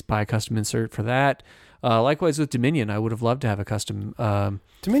happy to buy a custom insert for that. Likewise with Dominion, I would have loved to have a custom.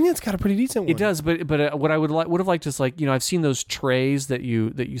 Dominion's got a pretty decent one. It does, but what I would have liked is like I've seen those trays that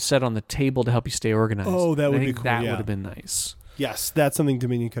you set on the table to help you stay organized. Oh, that would be cool. That would have been nice. Yes, that's something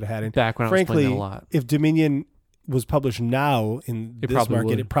Dominion could have had. And back when frankly, I was playing that a lot. If Dominion was published now in this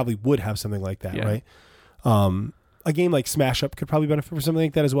market, it probably would have something like that, right? A game like Smash Up could probably benefit from something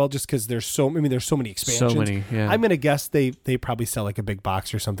like that as well, just because there's so many expansions. So many, yeah. I'm gonna guess they probably sell like a big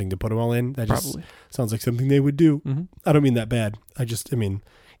box or something to put them all in. That just sounds like something they would do. Mm-hmm. I don't mean that bad.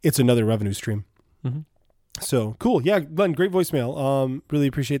 It's another revenue stream. Mm-hmm. So cool, yeah, Glenn, great voicemail. Really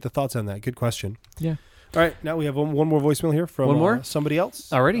appreciate the thoughts on that. Good question. Yeah. All right, now we have one more voicemail here from somebody else.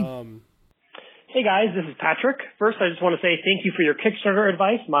 Alrighty. Hey guys, this is Patrick. First, I just want to say thank you for your Kickstarter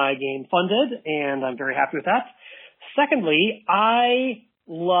advice. My game funded, and I'm very happy with that. Secondly, I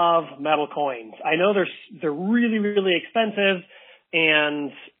love metal coins. I know they're really, really expensive,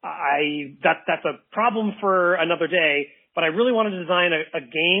 and that's a problem for another day, but I really want to design a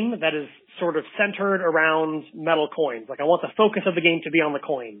game that is sort of centered around metal coins. Like I want the focus of the game to be on the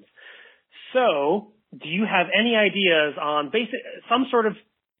coins. So, do you have any ideas on some sort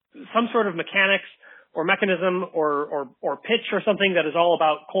of mechanics or mechanism or pitch or something that is all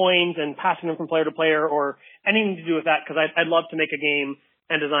about coins and passing them from player to player or anything to do with that? Because I'd love to make a game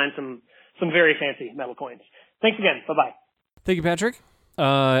and design some very fancy metal coins. Thanks again. Bye-bye. Thank you, Patrick.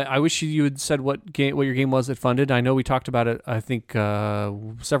 I wish you had said what your game was that funded. I know we talked about it, I think,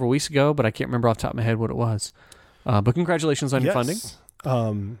 several weeks ago, but I can't remember off the top of my head what it was. But congratulations on your funding.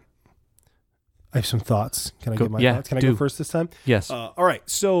 I have some thoughts. Can I Go- give my yeah, thoughts? Can I do. go first this time? Yes. All right.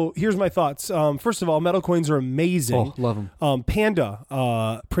 So here's my thoughts. First of all, metal coins are amazing. Oh, love them.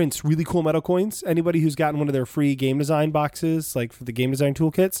 Panda prints really cool metal coins. Anybody who's gotten one of their free game design boxes, like for the game design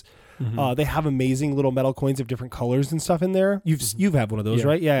toolkits, they have amazing little metal coins of different colors and stuff in there. You've had one of those,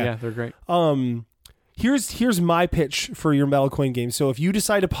 right? Yeah, they're great. Here's my pitch for your metal coin game. So if you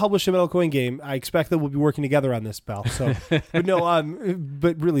decide to publish a metal coin game, I expect that we'll be working together on this, pal. So, but no,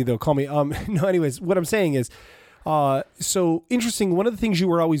 but really though, call me. No, anyways, what I'm saying is, so interesting. One of the things you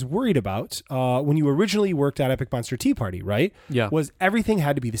were always worried about when you originally worked at Epic Monster Tea Party, right? Yeah. Was everything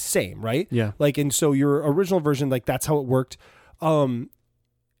had to be the same, right? Yeah. Like, and so your original version, like that's how it worked. In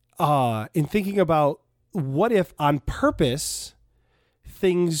thinking about what if on purpose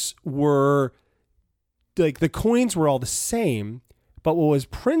things were like the coins were all the same, but what was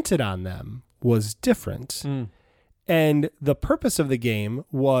printed on them was different. And the purpose of the game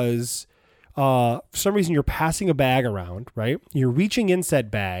was, for some reason, you're passing a bag around, right? You're reaching in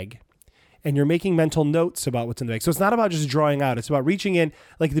said bag and you're making mental notes about what's in the bag. So it's not about just drawing out. It's about reaching in,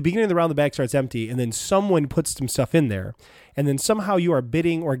 like at the beginning of the round, the bag starts empty and then someone puts some stuff in there. And then somehow you are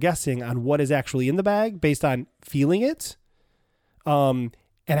bidding or guessing on what is actually in the bag based on feeling it. And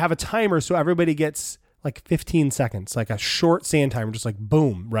have a timer so everybody gets like 15 seconds, like a short sand timer, just like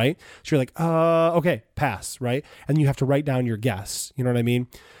boom, right? So you're like, okay, pass, right? And you have to write down your guess. You know what I mean?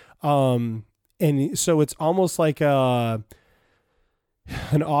 And so it's almost like an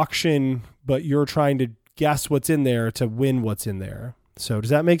auction, but you're trying to guess what's in there to win what's in there. So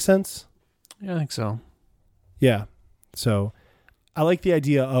does that make sense? Yeah, I think so. Yeah. So I like the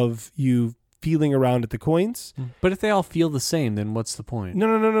idea of you feeling around at the coins. But if they all feel the same, then what's the point?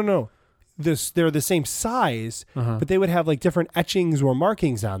 No. They're the same size, but they would have like different etchings or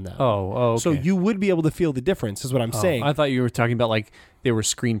markings on them. Oh, okay. So you would be able to feel the difference, is what I'm saying. I thought you were talking about like they were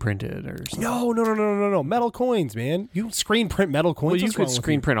screen printed or something. No. Metal coins, man. You screen print metal coins. Well, you What's could wrong with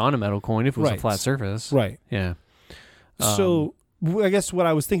screen print on a metal coin if it was a Right. flat surface. Right. Yeah. So I guess what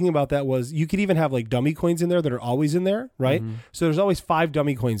I was thinking about that was you could even have like dummy coins in there that are always in there, right? So there's always 5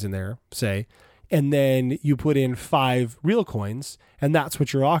 dummy coins in there, say, and then you put in 5 real coins, and that's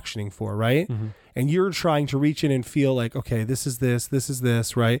what you're auctioning for, right? And you're trying to reach in and feel like, okay, this is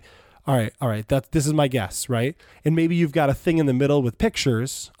this, right? All right, this is my guess, right? And maybe you've got a thing in the middle with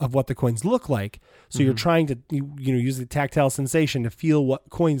pictures of what the coins look like. So you're trying to use the tactile sensation to feel what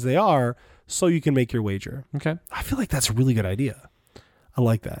coins they are so you can make your wager. Okay. I feel like that's a really good idea. I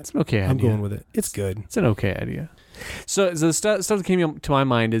like that. It's an okay idea. I'm going with it. It's good. It's an okay idea. So the stuff that came to my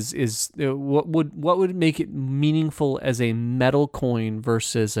mind is what would make it meaningful as a metal coin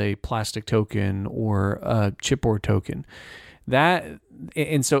versus a plastic token or a chipboard token.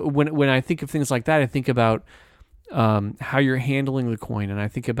 And so when I think of things like that, I think about how you're handling the coin, and I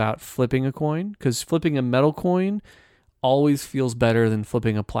think about flipping a coin, because flipping a metal coin always feels better than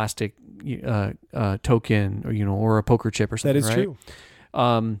flipping a plastic token or a poker chip or something. That is true.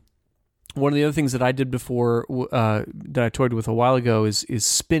 One of the other things that I did before that I toyed with a while ago is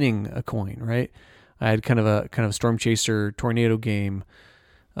spinning a coin, right? I had kind of a Storm Chaser tornado game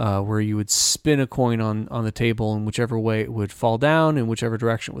where you would spin a coin on the table, and whichever way it would fall down and whichever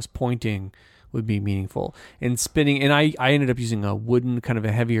direction it was pointing would be meaningful. And spinning, and I ended up using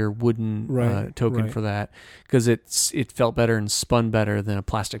a heavier wooden token for that, because it felt better and spun better than a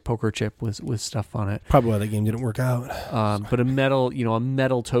plastic poker chip with stuff on it. Probably why that game didn't work out. But a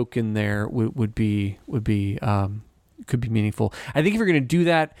metal token there could be meaningful. I think if you're going to do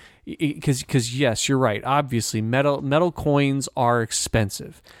that, because yes, you're right. Obviously, metal coins are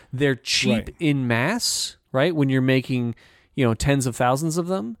expensive. They're cheap in mass, right? When you're making tens of thousands of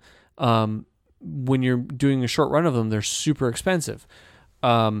them. When you're doing a short run of them, they're super expensive.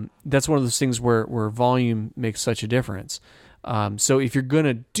 That's one of those things where volume makes such a difference. So if you're going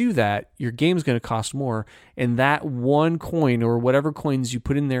to do that, your game's going to cost more, and that one coin or whatever coins you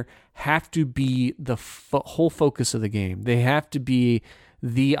put in there have to be the whole focus of the game. They have to be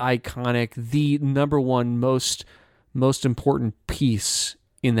the iconic, the number one most important piece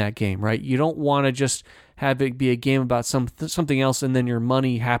in that game, right? You don't want to just have it be a game about something else, and then your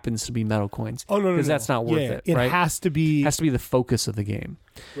money happens to be metal coins. Oh no, because that's not worth it. Right? It has to be the focus of the game,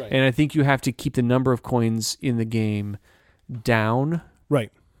 right. And I think you have to keep the number of coins in the game down.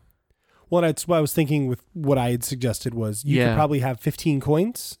 Right. Well, that's what I was thinking with what I had suggested was you could probably have 15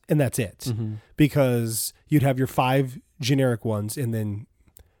 coins and that's it, because you'd have your 5 generic ones and then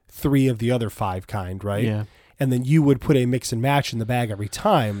 3 of the other 5 kind, right? Yeah. And then you would put a mix and match in the bag every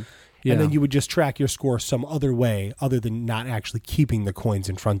time. Yeah. And then you would just track your score some other way other than not actually keeping the coins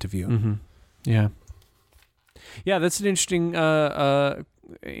in front of you. Yeah. Yeah, that's an interesting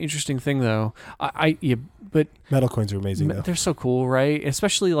interesting thing though. But metal coins are amazing. Though. They're so cool, right?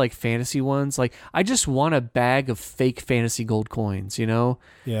 Especially like fantasy ones. Like I just want a bag of fake fantasy gold coins,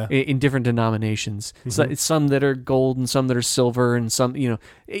 Yeah. In different denominations. Mm-hmm. So it's some that are gold and some that are silver and some,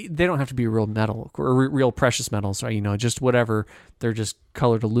 they don't have to be real metal or real precious metals, right? Just whatever. They're just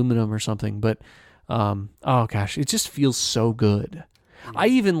colored aluminum or something. But oh gosh, it just feels so good. I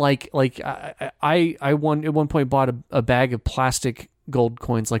even I at one point bought a bag of plastic gold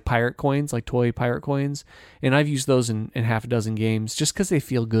coins, like pirate coins, like toy pirate coins, and I've used those in half a dozen games just because they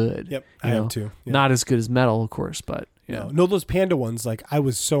feel good. Yep, I have too. Yeah. Not as good as metal, of course, but no, those panda ones, like I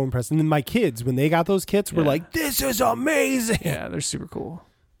was so impressed. And then my kids, when they got those kits, were like, "This is amazing!" Yeah, they're super cool.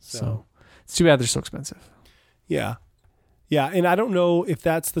 So it's too bad they're so expensive. Yeah, and I don't know if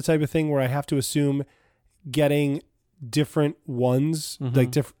that's the type of thing where I have to assume getting different ones,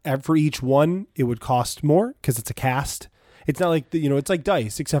 like for each one, it would cost more because it's a cast. It's not like it's like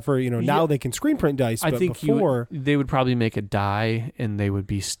dice, except for now they can screen print dice. But I think before they would probably make a die, and they would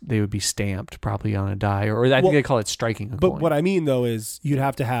be stamped probably on a die, or I think they call it striking a but coin. What I mean though is you'd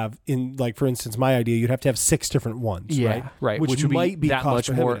have to have for instance, my idea, you'd have to have 6 different ones, right, which might be that cost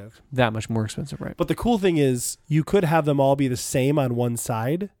prohibitive. That much more expensive, right? But the cool thing is you could have them all be the same on one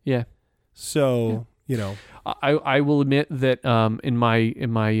side. Yeah. So I will admit that in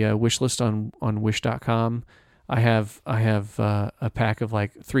my wish list on Wish.com, I have a pack of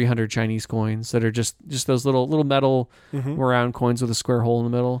like 300 Chinese coins that are just those little metal round coins with a square hole in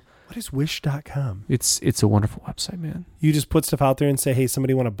the middle. What is Wish.com? It's a wonderful website, man. You just put stuff out there and say, "Hey,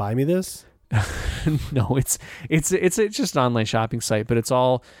 somebody want to buy me this?" No, it's just an online shopping site, but it's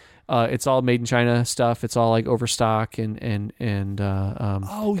all made in China stuff. It's all like overstock and kind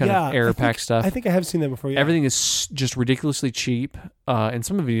of error pack stuff. I think I have seen that before. Yeah. Everything is just ridiculously cheap, and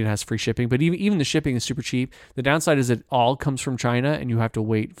some of it even has free shipping. But even the shipping is super cheap. The downside is it all comes from China, and you have to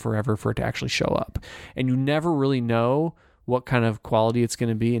wait forever for it to actually show up, and you never really know what kind of quality it's going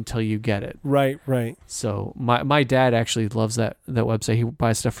to be until you get it. Right. So my dad actually loves that website. He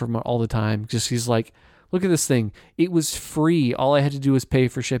buys stuff from it all the time. He's like, look at this thing. It was free. All I had to do was pay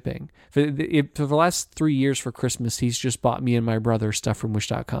for shipping. For the last 3 years for Christmas, he's just bought me and my brother stuff from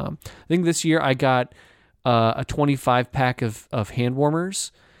Wish.com. I think this year I got a 25 pack of hand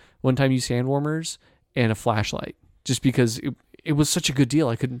warmers, one-time use hand warmers, and a flashlight. Just because it was such a good deal,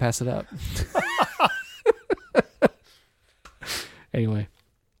 I couldn't pass it up. Anyway.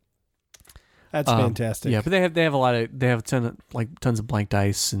 That's fantastic. Yeah, but they have tons of blank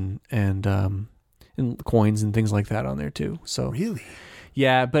dice and coins and things like that on there too. So really,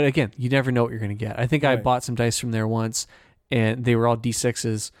 yeah. But again, you never know what you're going to get. I think I bought some dice from there once, and they were all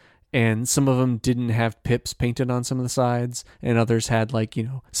D6s, and some of them didn't have pips painted on some of the sides, and others had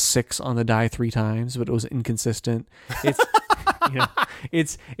 6 on the die 3 times, but it was inconsistent. It's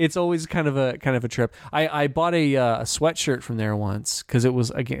it's always kind of a trip. I bought a sweatshirt from there once because it was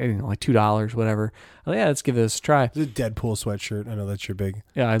again like $2, whatever. Oh yeah, let's give this a try. It's a Deadpool sweatshirt. I know that's your big.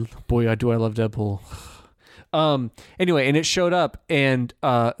 Yeah, I love Deadpool. Anyway, and it showed up, and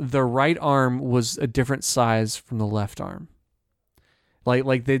the right arm was a different size from the left arm.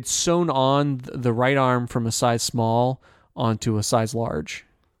 Like they'd sewn on the right arm from a size small onto a size large.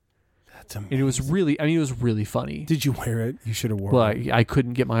 That's amazing. And it was really funny. Did you wear it? You should have worn it. Well, I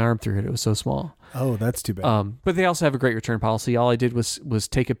couldn't get my arm through it. It was so small. Oh, that's too bad. But they also have a great return policy. All I did was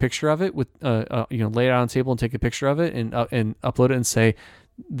take a picture of it with lay it out on the table and take a picture of it and upload it and say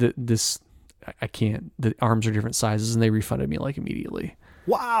I can't. The arms are different sizes, and they refunded me immediately.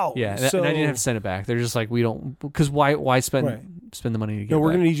 Wow. Yeah, and I didn't have to send it back. They're just like, we don't, because why spend the money to get it we're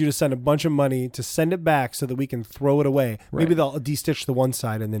back? going to need you to send a bunch of money to send it back so that we can throw it away. Right. Maybe they'll de-stitch the one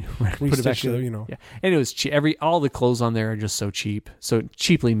side and then re-stitch the other, Yeah, and it was all the clothes on there are just so cheap, so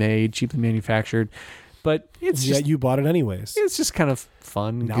cheaply made, cheaply manufactured. But it's just, you bought it anyways. It's just kind of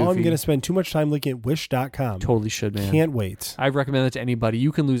fun. Now goofy. I'm going to spend too much time looking at Wish.com. Totally should, man. Can't wait. I recommend it to anybody.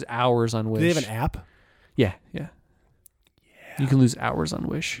 You can lose hours on Wish. Do they have an app? Yeah. You can lose hours on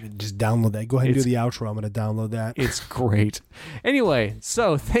Wish. Just download that. Go ahead and do the outro. I'm going to download that. It's great. Anyway,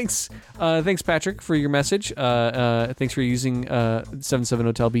 so thanks Patrick, for your message. Thanks for using 77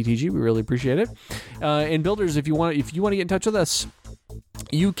 Hotel BTG. We really appreciate it. And builders, if you want to get in touch with us,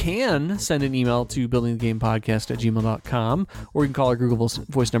 you can send an email to buildingthegamepodcast@gmail.com, or you can call our Google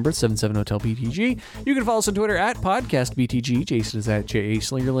voice number at 77HotelBTG. You can follow us on Twitter at PodcastBTG. Jason is at JA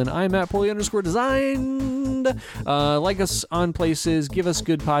Slingerland. I'm at Polly_Design. and like us on places. Give us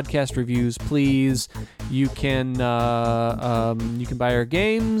good podcast reviews, please. You can buy our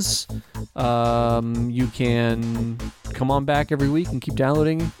games. You can come on back every week and keep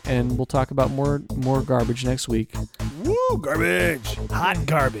downloading, and we'll talk about more garbage next week. Woo, garbage. Hot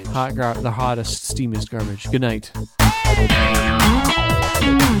garbage. The hottest, steamiest garbage. Good night.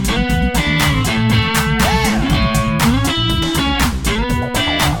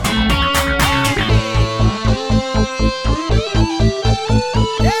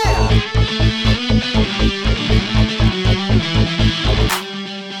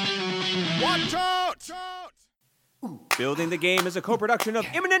 Building the Game is a co-production of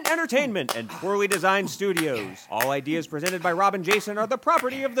Imminent Entertainment and Poorly Designed Studios. All ideas presented by Rob and Jason are the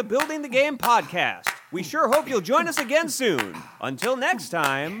property of the Building the Game podcast. We sure hope you'll join us again soon. Until next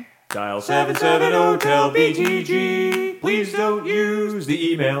time, dial 770-TEL-BTG. Please don't use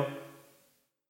the email.